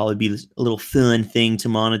rookies. That'd probably be a little fun thing to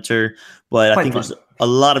monitor. But I think there's a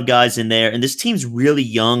lot of guys in there. And this team's really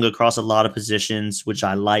young across a lot of positions, which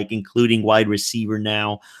I like, including wide receiver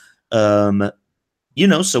now. So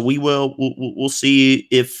we'll see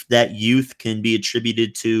if that youth can be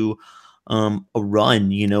attributed to a run.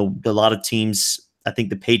 A lot of teams, I think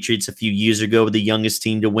the Patriots a few years ago were the youngest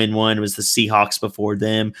team to win one. It was the Seahawks before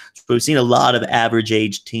them. So we've seen a lot of average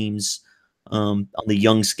age teams on the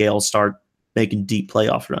young scale start making deep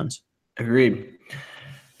playoff runs. Agreed.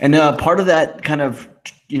 And part of that kind of,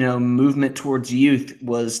 movement towards youth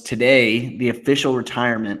was today the official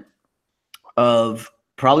retirement of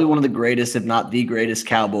probably one of the greatest, if not the greatest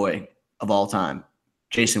Cowboy of all time,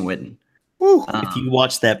 Jason Witten. If you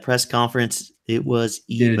watched that press conference, it was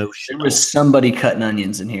emotional. There was somebody cutting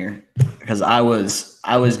onions in here because I was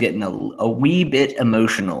getting a wee bit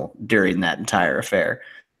emotional during that entire affair.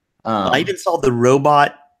 I even saw the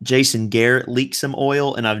robot Jason Garrett leak some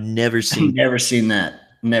oil, and I've never seen that.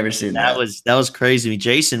 That was crazy. I mean,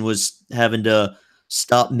 Jason was having to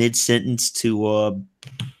stop mid sentence to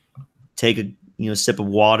take a sip of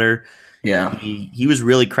water. Yeah, he was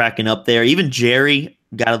really cracking up there. Even Jerry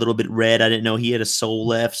got a little bit red. I didn't know he had a soul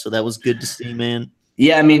left, so that was good to see, man.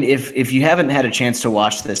 Yeah, I mean, if you haven't had a chance to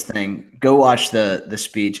watch this thing, go watch the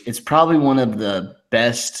speech. It's probably one of the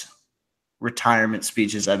best retirement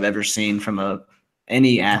speeches I've ever seen from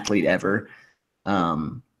any athlete ever.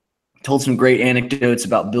 Told some great anecdotes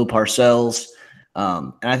about Bill Parcells.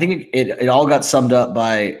 And I think it all got summed up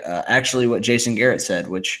by actually what Jason Garrett said,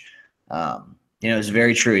 which is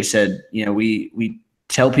very true. He said, we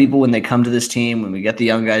tell people when they come to this team, when we get the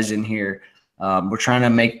young guys in here, we're trying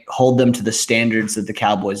to hold them to the standards that the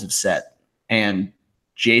Cowboys have set. And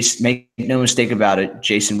Jason, make no mistake about it,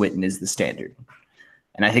 Jason Witten is the standard.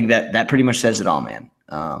 And I think that pretty much says it all, man.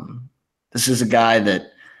 This is a guy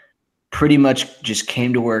that pretty much just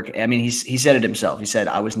came to work. I mean, he said it himself. He said,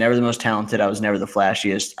 I was never the most talented. I was never the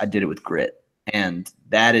flashiest. I did it with grit. And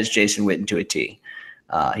that is Jason Witten to a T.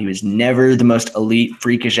 He was never the most elite,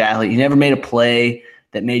 freakish athlete. He never made a play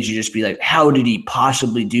that made you just be like, how did he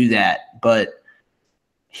possibly do that? But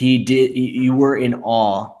he did. You were in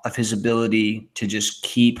awe of his ability to just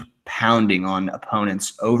keep pounding on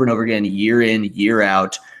opponents over and over again, year in, year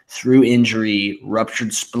out, through injury,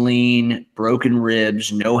 ruptured spleen, broken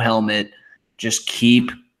ribs, no helmet. Just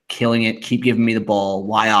keep killing it. Keep giving me the ball.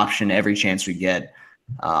 Y option every chance we get.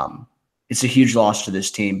 It's a huge loss to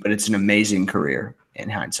this team, but it's an amazing career in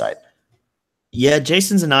hindsight. Yeah,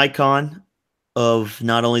 Jason's an icon of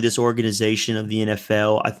not only this organization of the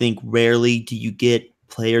NFL. I think rarely do you get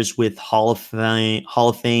players with Hall of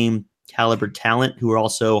Fame caliber talent who are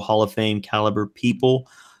also Hall of Fame caliber people.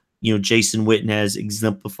 Jason Witten has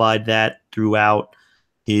exemplified that throughout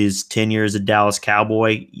his tenure as a Dallas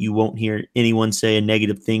Cowboy. You won't hear anyone say a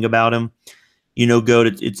negative thing about him.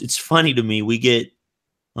 It's funny to me. We get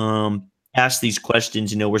asked these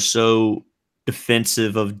questions. We're so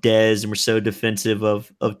defensive of Dez and we're so defensive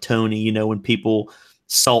of Tony, you know, when people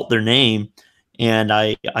salt their name. And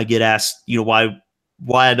I get asked, you know,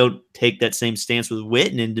 why I don't take that same stance with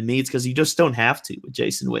Witten. And to me, it's because you just don't have to with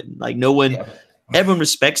Jason Witten. Like no one, everyone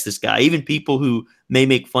respects this guy. Even people who may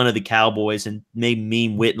make fun of the Cowboys and may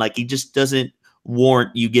meme Witten, like he just doesn't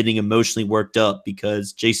warrant you getting emotionally worked up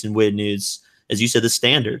because Jason Witten is, as you said, the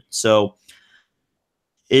standard. So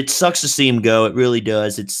it sucks to see him go. It really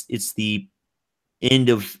does. It's the end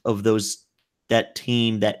of that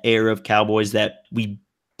team, that era of Cowboys that we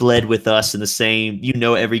bled with us in the same, you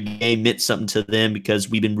know, every game meant something to them because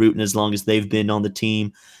we've been rooting as long as they've been on the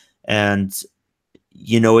team. And,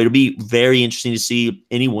 you know, it'll be very interesting to see if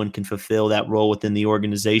anyone can fulfill that role within the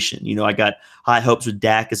organization. You know, I got high hopes with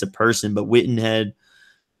Dak as a person, but Witten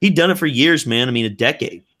he'd done it for years, man. I mean, a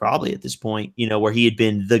decade probably at this point, you know, where he had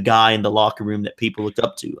been the guy in the locker room that people looked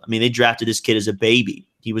up to. I mean, they drafted this kid as a baby.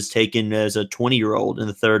 He was taken as a 20-year-old in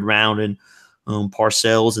the third round, and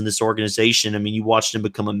Parcells in this organization, I mean, you watched him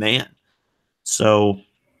become a man. So,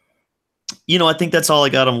 you know, I think that's all I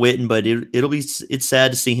got on Witten, but it's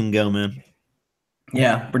sad to see him go, man.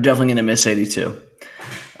 Yeah, we're definitely going to miss 82.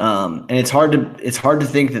 And it's hard to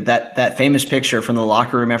think that famous picture from the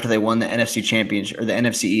locker room after they won the NFC championship or the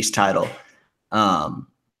NFC East title,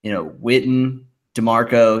 you know, Witten,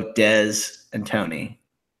 DeMarco, Dez, and Tony,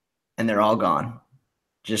 and they're all gone.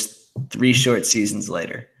 Just 3 short seasons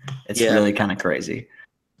later. It's really kind of crazy.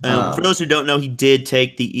 For those who don't know, he did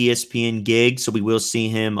take the ESPN gig, so we will see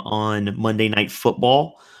him on Monday Night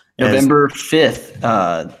Football. November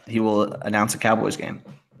 5th, he will announce a Cowboys game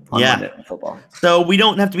on Monday Night Football. So we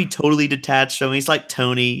don't have to be totally detached from him. He's like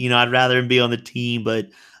Tony. You know, I'd rather him be on the team, but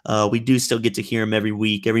we do still get to hear him every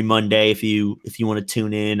week, every Monday if you want to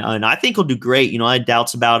tune in. And I think he'll do great. You know, I had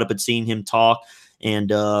doubts about it, but seeing him talk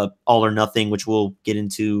and All or Nothing, which we'll get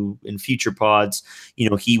into in future pods, you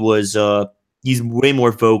know, he's way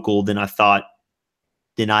more vocal than I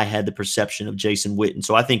had the perception of Jason Witten.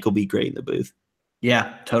 So I think he'll be great in the booth.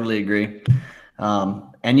 Yeah, totally agree.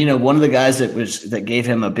 And you know, one of the guys that gave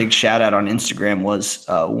him a big shout out on Instagram was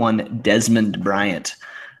one Desmond Bryant.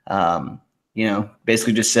 You know,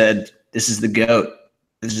 basically just said, "This is the GOAT.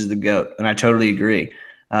 This is the GOAT," and I totally agree.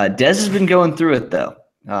 Dez has been going through it though.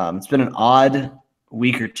 It's been an odd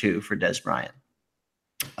week or two for Dez Bryant.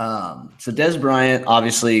 So Dez Bryant,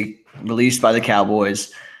 obviously released by the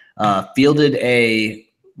Cowboys, fielded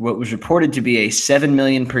what was reported to be a $7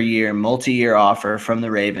 million per year multi-year offer from the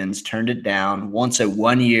Ravens, turned it down, wants a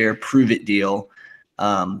 1-year prove-it deal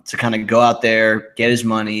to kind of go out there, get his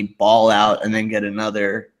money, ball out, and then get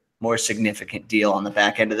another more significant deal on the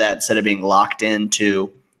back end of that instead of being locked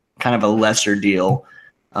into kind of a lesser deal.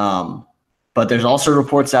 But there's also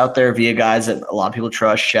reports out there via guys that a lot of people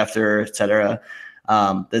trust, Schefter, et cetera,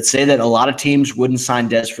 that say that a lot of teams wouldn't sign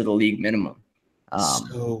Dez for the league minimum.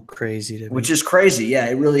 So crazy to me. Which is crazy. Yeah,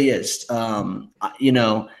 it really is. You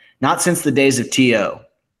know, not since the days of T.O.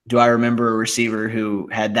 do I remember a receiver who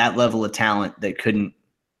had that level of talent that couldn't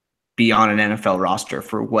be on an NFL roster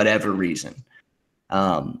for whatever reason.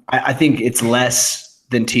 I think it's less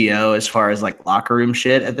than T.O. as far as like locker room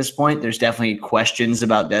shit at this point. There's definitely questions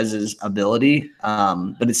about Dez's ability.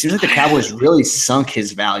 But it seems like the Cowboys really sunk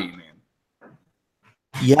his value, man.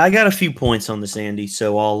 Yeah, I got a few points on this, Andy.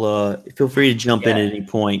 So I'll feel free to jump in at any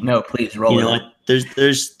point. No, please roll. You know,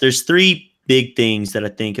 there's 3 big things that I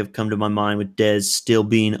think have come to my mind with Dez still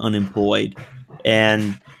being unemployed,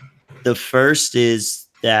 and the first is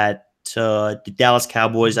that the Dallas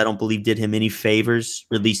Cowboys, I don't believe, did him any favors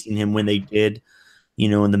releasing him when they did. You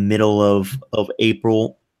know, in the middle of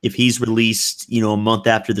April, if he's released, you know, a month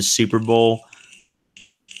after the Super Bowl,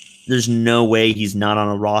 there's no way he's not on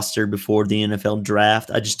a roster before the NFL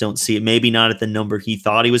draft. I just don't see it. Maybe not at the number he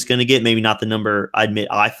thought he was going to get. Maybe not the number I admit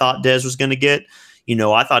I thought Dez was going to get. You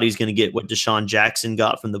know, I thought he was going to get what Deshaun Jackson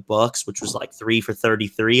got from the Bucs, which was like 3 for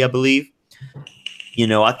 33, I believe. You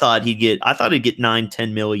know, I thought he'd get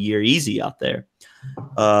 9-10 mil a year easy out there.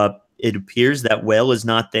 It appears that well is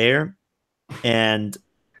not there. And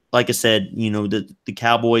like I said, you know, the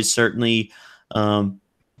Cowboys certainly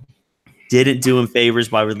didn't do him favors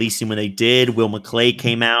by releasing when they did. Will McClay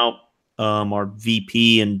came out, our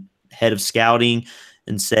VP and head of scouting,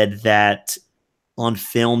 and said that on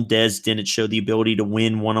film, Dez didn't show the ability to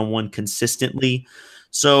win one-on-one consistently.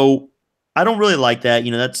 So I don't really like that.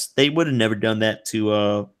 You know, they would have never done that to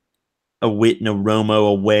a Witten, a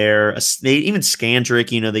Romo, a Ware, even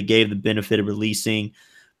Scandrick. You know, they gave the benefit of releasing.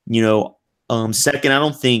 You know, second, I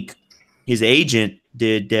don't think his agent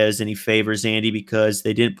did Dez any favors, Andy, because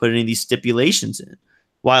they didn't put any of these stipulations in.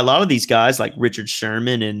 Why a lot of these guys like Richard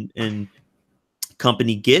Sherman and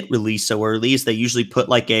company get released so early is they usually put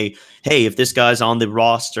like hey, if this guy's on the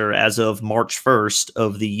roster as of March 1st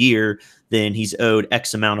of the year, then he's owed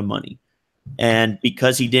X amount of money. And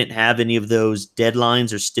because he didn't have any of those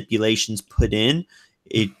deadlines or stipulations put in,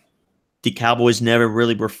 the Cowboys never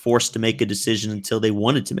really were forced to make a decision until they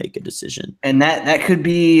wanted to make a decision. And that could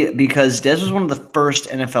be because Dez was one of the first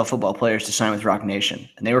NFL football players to sign with Rock Nation,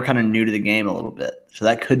 and they were kind of new to the game a little bit. So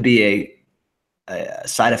that could be a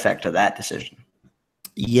side effect of that decision.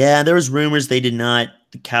 Yeah, there was rumors the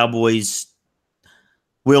Cowboys,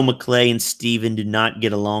 Will McClay and Steven did not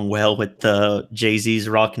get along well with Jay-Z's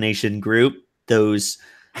Rock Nation group. To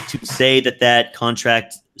say that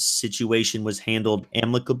contract situation was handled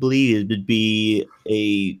amicably, it would be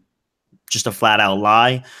just a flat out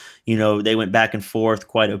lie. They went back and forth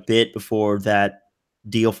quite a bit before that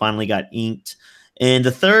deal finally got inked. And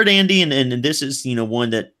the third, Andy, and this is, one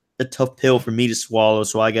that a tough pill for me to swallow.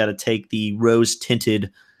 So I got to take the rose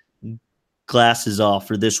tinted glasses off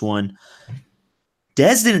for this one.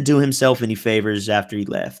 Dez didn't do himself any favors after he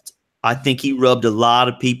left. I think he rubbed a lot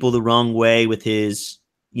of people the wrong way with his,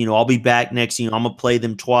 I'll be back next, I'm going to play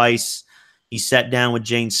them twice. He sat down with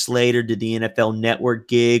Jane Slater, did the NFL Network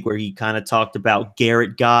gig where he kind of talked about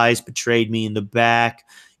Garrett guys betrayed me in the back.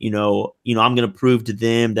 I'm going to prove to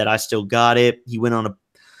them that I still got it. He went on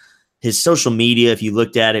his social media, if you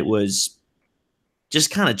looked at it, was just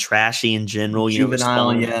kind of trashy in general.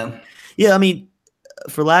 Juvenile, yeah. Yeah, I mean,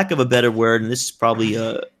 for lack of a better word, and this is probably,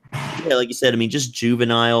 like you said, I mean, just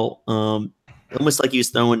juvenile, almost like he was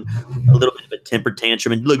throwing a little bit of a temper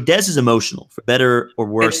tantrum. And look, Dez is emotional, for better or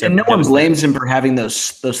worse. And no one blames him for having those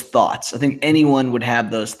thoughts. I think anyone would have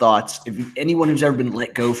those thoughts. If anyone who's ever been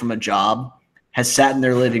let go from a job has sat in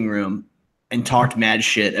their living room and talked mad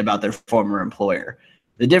shit about their former employer.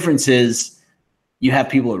 The difference is you have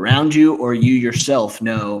people around you or you yourself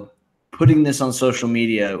know putting this on social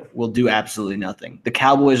media will do absolutely nothing. The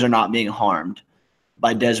Cowboys are not being harmed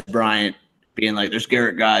by Dez Bryant being like, there's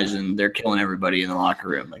Garrett guys and they're killing everybody in the locker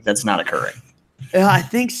room. Like, that's not occurring. I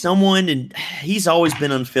think someone, and he's always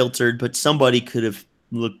been unfiltered, but somebody could have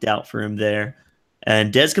looked out for him there.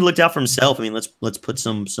 And Dez could have looked out for himself. I mean, let's put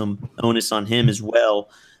some onus on him as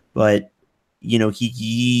well. But,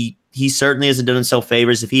 he certainly hasn't done himself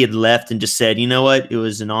favors. If he had left and just said, you know what, it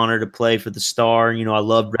was an honor to play for the Star. I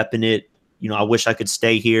loved repping it. I wish I could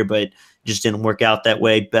stay here, but it just didn't work out that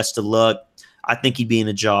way. Best of luck. I think he'd be in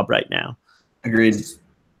a job right now. Agreed.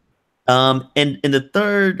 And the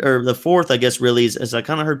third or the fourth, I guess, really is, as I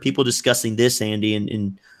kind of heard people discussing this, Andy,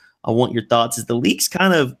 and I want your thoughts, is the league's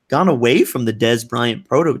kind of gone away from the Dez Bryant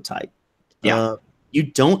prototype. Yeah. You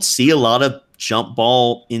don't see a lot of jump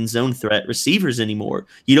ball in zone threat receivers anymore.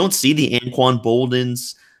 You don't see the Anquan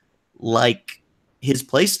Boldens like his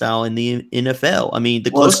play style in the NFL. I mean,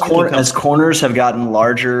 as corners have gotten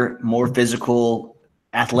larger, more physical,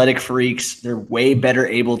 athletic freaks, they're way better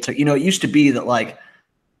able to, it used to be that like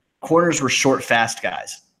corners were short, fast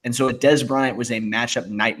guys. And so Dez Bryant was a matchup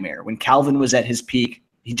nightmare. When Calvin was at his peak,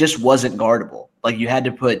 he just wasn't guardable. Like, you had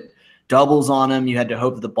to put doubles on him. You had to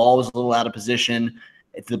hope that the ball was a little out of position.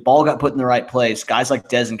 If the ball got put in the right place, guys like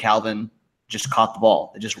Dez and Calvin just caught the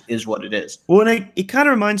ball. It just is what it is. Well, and it kind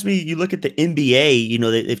of reminds me, you look at the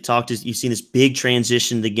NBA, they've talked, you've seen this big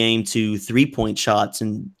transition in the game to 3-point shots.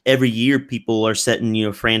 And every year people are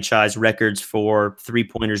setting, franchise records for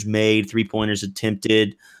 3-pointers made, 3-pointers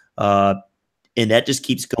attempted. And that just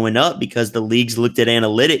keeps going up because the league's looked at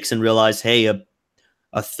analytics and realized, hey,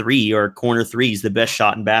 a three or a corner three is the best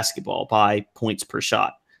shot in basketball by points per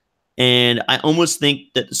shot. And I almost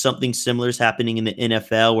think that something similar is happening in the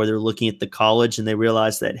NFL where they're looking at the college and they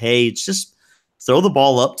realize that, hey, it's just throw the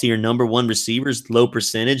ball up to your number one receivers, low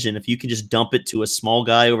percentage. And if you can just dump it to a small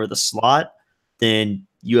guy over the slot, then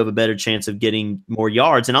you have a better chance of getting more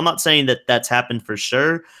yards. And I'm not saying that that's happened for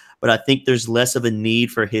sure, but I think there's less of a need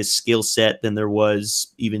for his skill set than there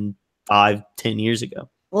was even 5-10 years ago.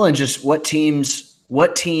 Well, and just what team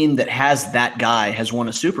that has that guy has won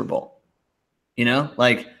a Super Bowl? We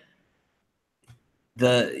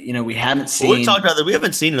haven't seen. Well, we talked about that. We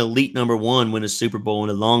haven't seen an elite number one win a Super Bowl in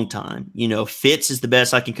a long time. Fitz is the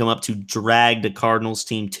best I can come up to drag the Cardinals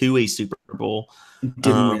team to a Super Bowl.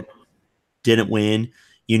 Didn't win.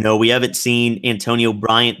 We haven't seen Antonio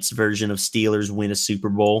Bryant's version of Steelers win a Super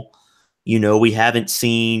Bowl. We haven't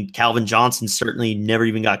seen Calvin Johnson, certainly never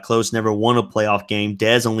even got close, never won a playoff game.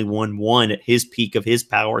 Dez only won one at his peak of his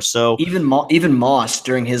power. So even Moss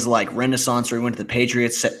during his renaissance where he went to the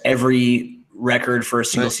Patriots, set every record for a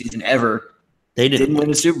single season ever. They didn't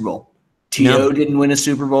win a Super Bowl. T.O. didn't win a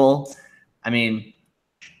Super Bowl. I mean,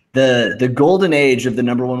 the golden age of the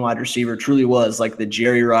number one wide receiver truly was like the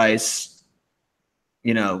Jerry Rice,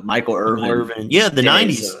 Michael Irvin. Yeah, the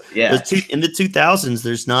days, 90s. Yeah. In the 2000s,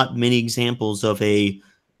 there's not many examples of a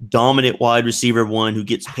dominant wide receiver one who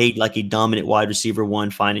gets paid like a dominant wide receiver one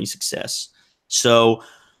finding success. So,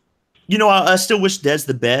 I still wish Dez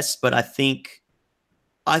the best, but I think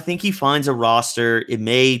he finds a roster. It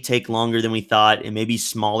may take longer than we thought. It may be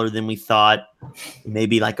smaller than we thought. It may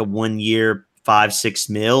be like a 1 year, 5-6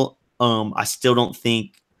 mil. I still don't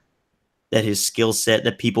think that his skill set,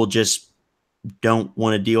 that people just don't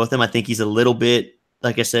want to deal with him. I think he's a little bit,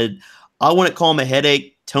 like I said, I wouldn't call him a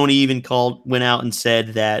headache. Tony even went out and said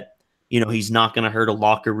that, he's not going to hurt a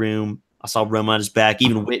locker room. I saw Roma on his back.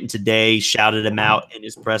 Even Witten today shouted him out in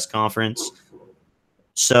his press conference.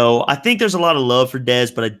 So I think there's a lot of love for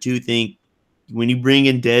Dez, but I do think when you bring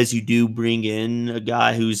in Dez, you do bring in a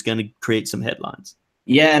guy who's going to create some headlines.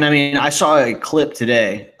 Yeah, and I mean, I saw a clip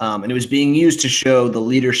today, and it was being used to show the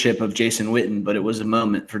leadership of Jason Witten, but it was a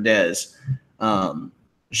moment for Dez.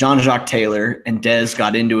 Jean-Jacques Taylor and Dez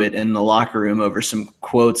got into it in the locker room over some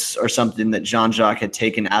quotes or something that Jean-Jacques had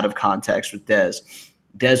taken out of context with Dez.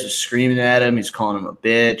 Dez was screaming at him. He's calling him a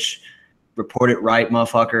bitch, report it right,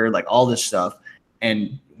 motherfucker, like all this stuff.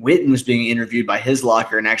 And Witten was being interviewed by his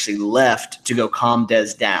locker and actually left to go calm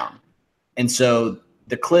Dez down. And so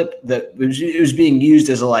the clip that it was being used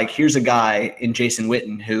as here's a guy in Jason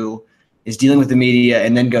Witten who is dealing with the media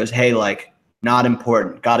and then goes, hey, not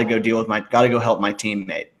important. Got to go help my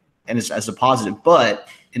teammate. And it's as a positive. But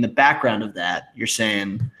in the background of that, you're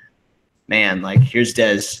saying, man, here's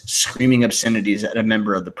Dez screaming obscenities at a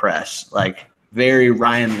member of the press. Very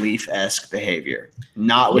Ryan Leaf-esque behavior.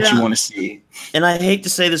 Not what you want to see. And I hate to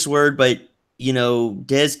say this word, but,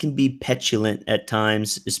 Dez can be petulant at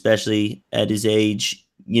times, especially at his age.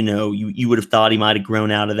 You would have thought he might have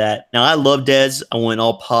grown out of that. Now, I love Dez. I want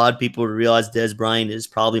all pod people to realize Dez Bryant is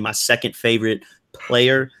probably my second favorite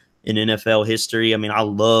player in NFL history. I mean, I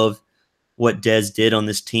love what Dez did on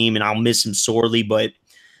this team, and I'll miss him sorely, but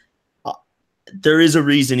there is a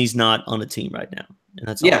reason he's not on a team right now. And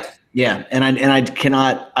that's all. Yeah. And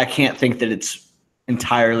I can't think that it's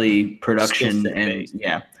entirely production. And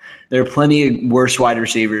there are plenty of worse wide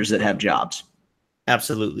receivers that have jobs.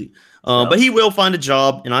 Absolutely. But he will find a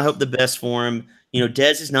job, and I hope the best for him.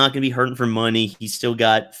 Dez is not going to be hurting for money. He's still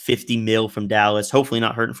got $50 million from Dallas. Hopefully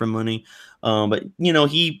not hurting for money. But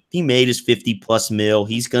he made his 50+ mil.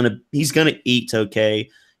 He's gonna eat okay.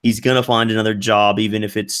 He's gonna find another job, even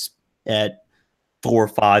if it's at $4 or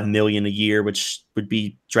 $5 million a year, which would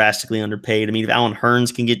be drastically underpaid. I mean, if Allen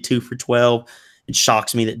Hurns can get 2 for $12, it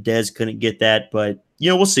shocks me that Dez couldn't get that. But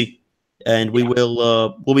we'll see, and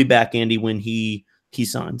we'll be back, Andy, when he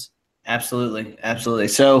signs. Absolutely.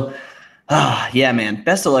 So, man,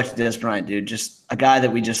 best of luck to Dez Bryant, dude. Just a guy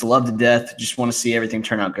that we just love to death. Just want to see everything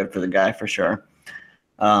turn out good for the guy for sure.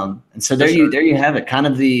 And so there you have it. Kind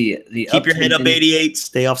of the keep your head up, 88.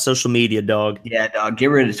 Stay off social media, dog. Yeah, dog. Get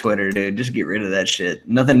rid of Twitter, dude. Just get rid of that shit.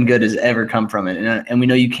 Nothing good has ever come from it. And we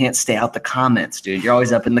know you can't stay out the comments, dude. You're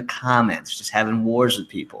always up in the comments, just having wars with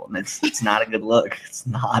people, and it's not a good look. It's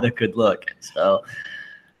not a good look. So.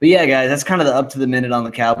 But yeah, guys, that's kind of the up to the minute on the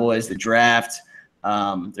Cowboys, the draft,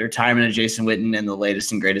 the retirement of Jason Witten, and the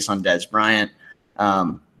latest and greatest on Dez Bryant.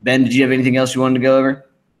 Ben, did you have anything else you wanted to go over?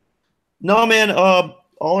 No, man. All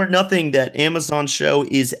or Nothing, that Amazon show,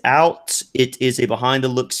 is out. It is a behind the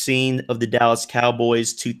look scene of the Dallas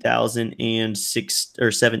Cowboys 2006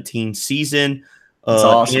 or 17 season. That's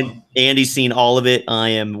awesome. Andy's seen all of it. I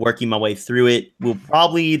am working my way through it. We'll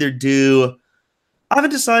probably either do. I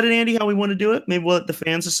haven't decided, Andy, how we want to do it. Maybe we'll let the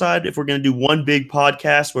fans decide if we're going to do one big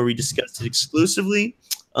podcast where we discuss it exclusively.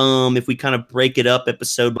 If we kind of break it up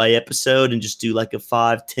episode by episode and just do like a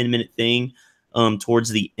 5-10 minute thing towards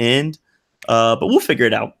the end. But we'll figure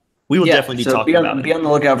it out. We will definitely be talking about it. Be on the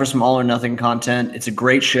lookout for some All or Nothing content. It's a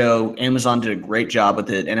great show. Amazon did a great job with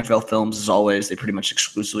it. NFL Films, as always, they pretty much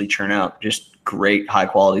exclusively churn out just great,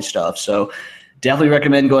 high-quality stuff. So definitely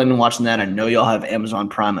recommend going and watching that. I know y'all have Amazon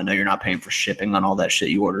Prime. I know you're not paying for shipping on all that shit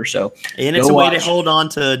you order. So and it's a way to hold on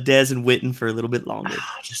to Dez and Witten for a little bit longer.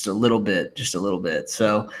 Just a little bit.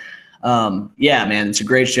 So, man, it's a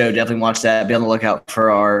great show. Definitely watch that. Be on the lookout for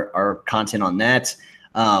our content on that.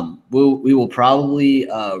 We will probably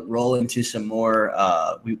roll into some more.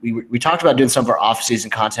 We talked about doing some of our off-season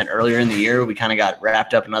content earlier in the year. We kind of got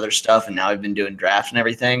wrapped up in other stuff, and now we've been doing drafts and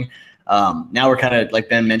everything. Now we're kind of, like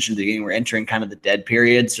Ben mentioned at the beginning, we're entering kind of the dead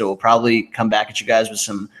period. So we'll probably come back at you guys with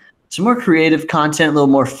some more creative content, a little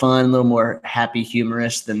more fun, a little more happy,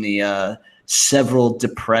 humorous than the several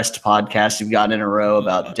depressed podcasts you've gotten in a row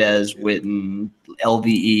about Dez, Witten,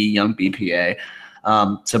 LVE, Young BPA.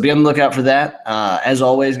 So be on the lookout for that. As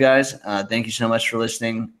always, guys, thank you so much for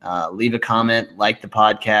listening. Leave a comment, like the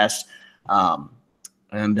podcast,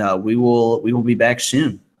 and we will be back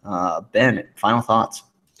soon. Ben, final thoughts?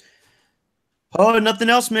 Oh, nothing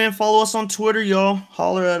else, man. Follow us on Twitter, y'all.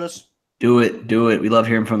 Holler at us. Do it. We love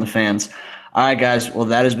hearing from the fans. All right, guys. Well,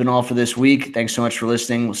 that has been all for this week. Thanks so much for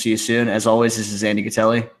listening. We'll see you soon. As always, this is Andy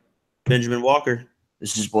Catelli. Benjamin Walker.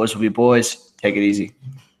 This is Boys Will Be Boys. Take it easy.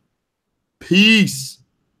 Peace.